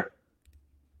 Later.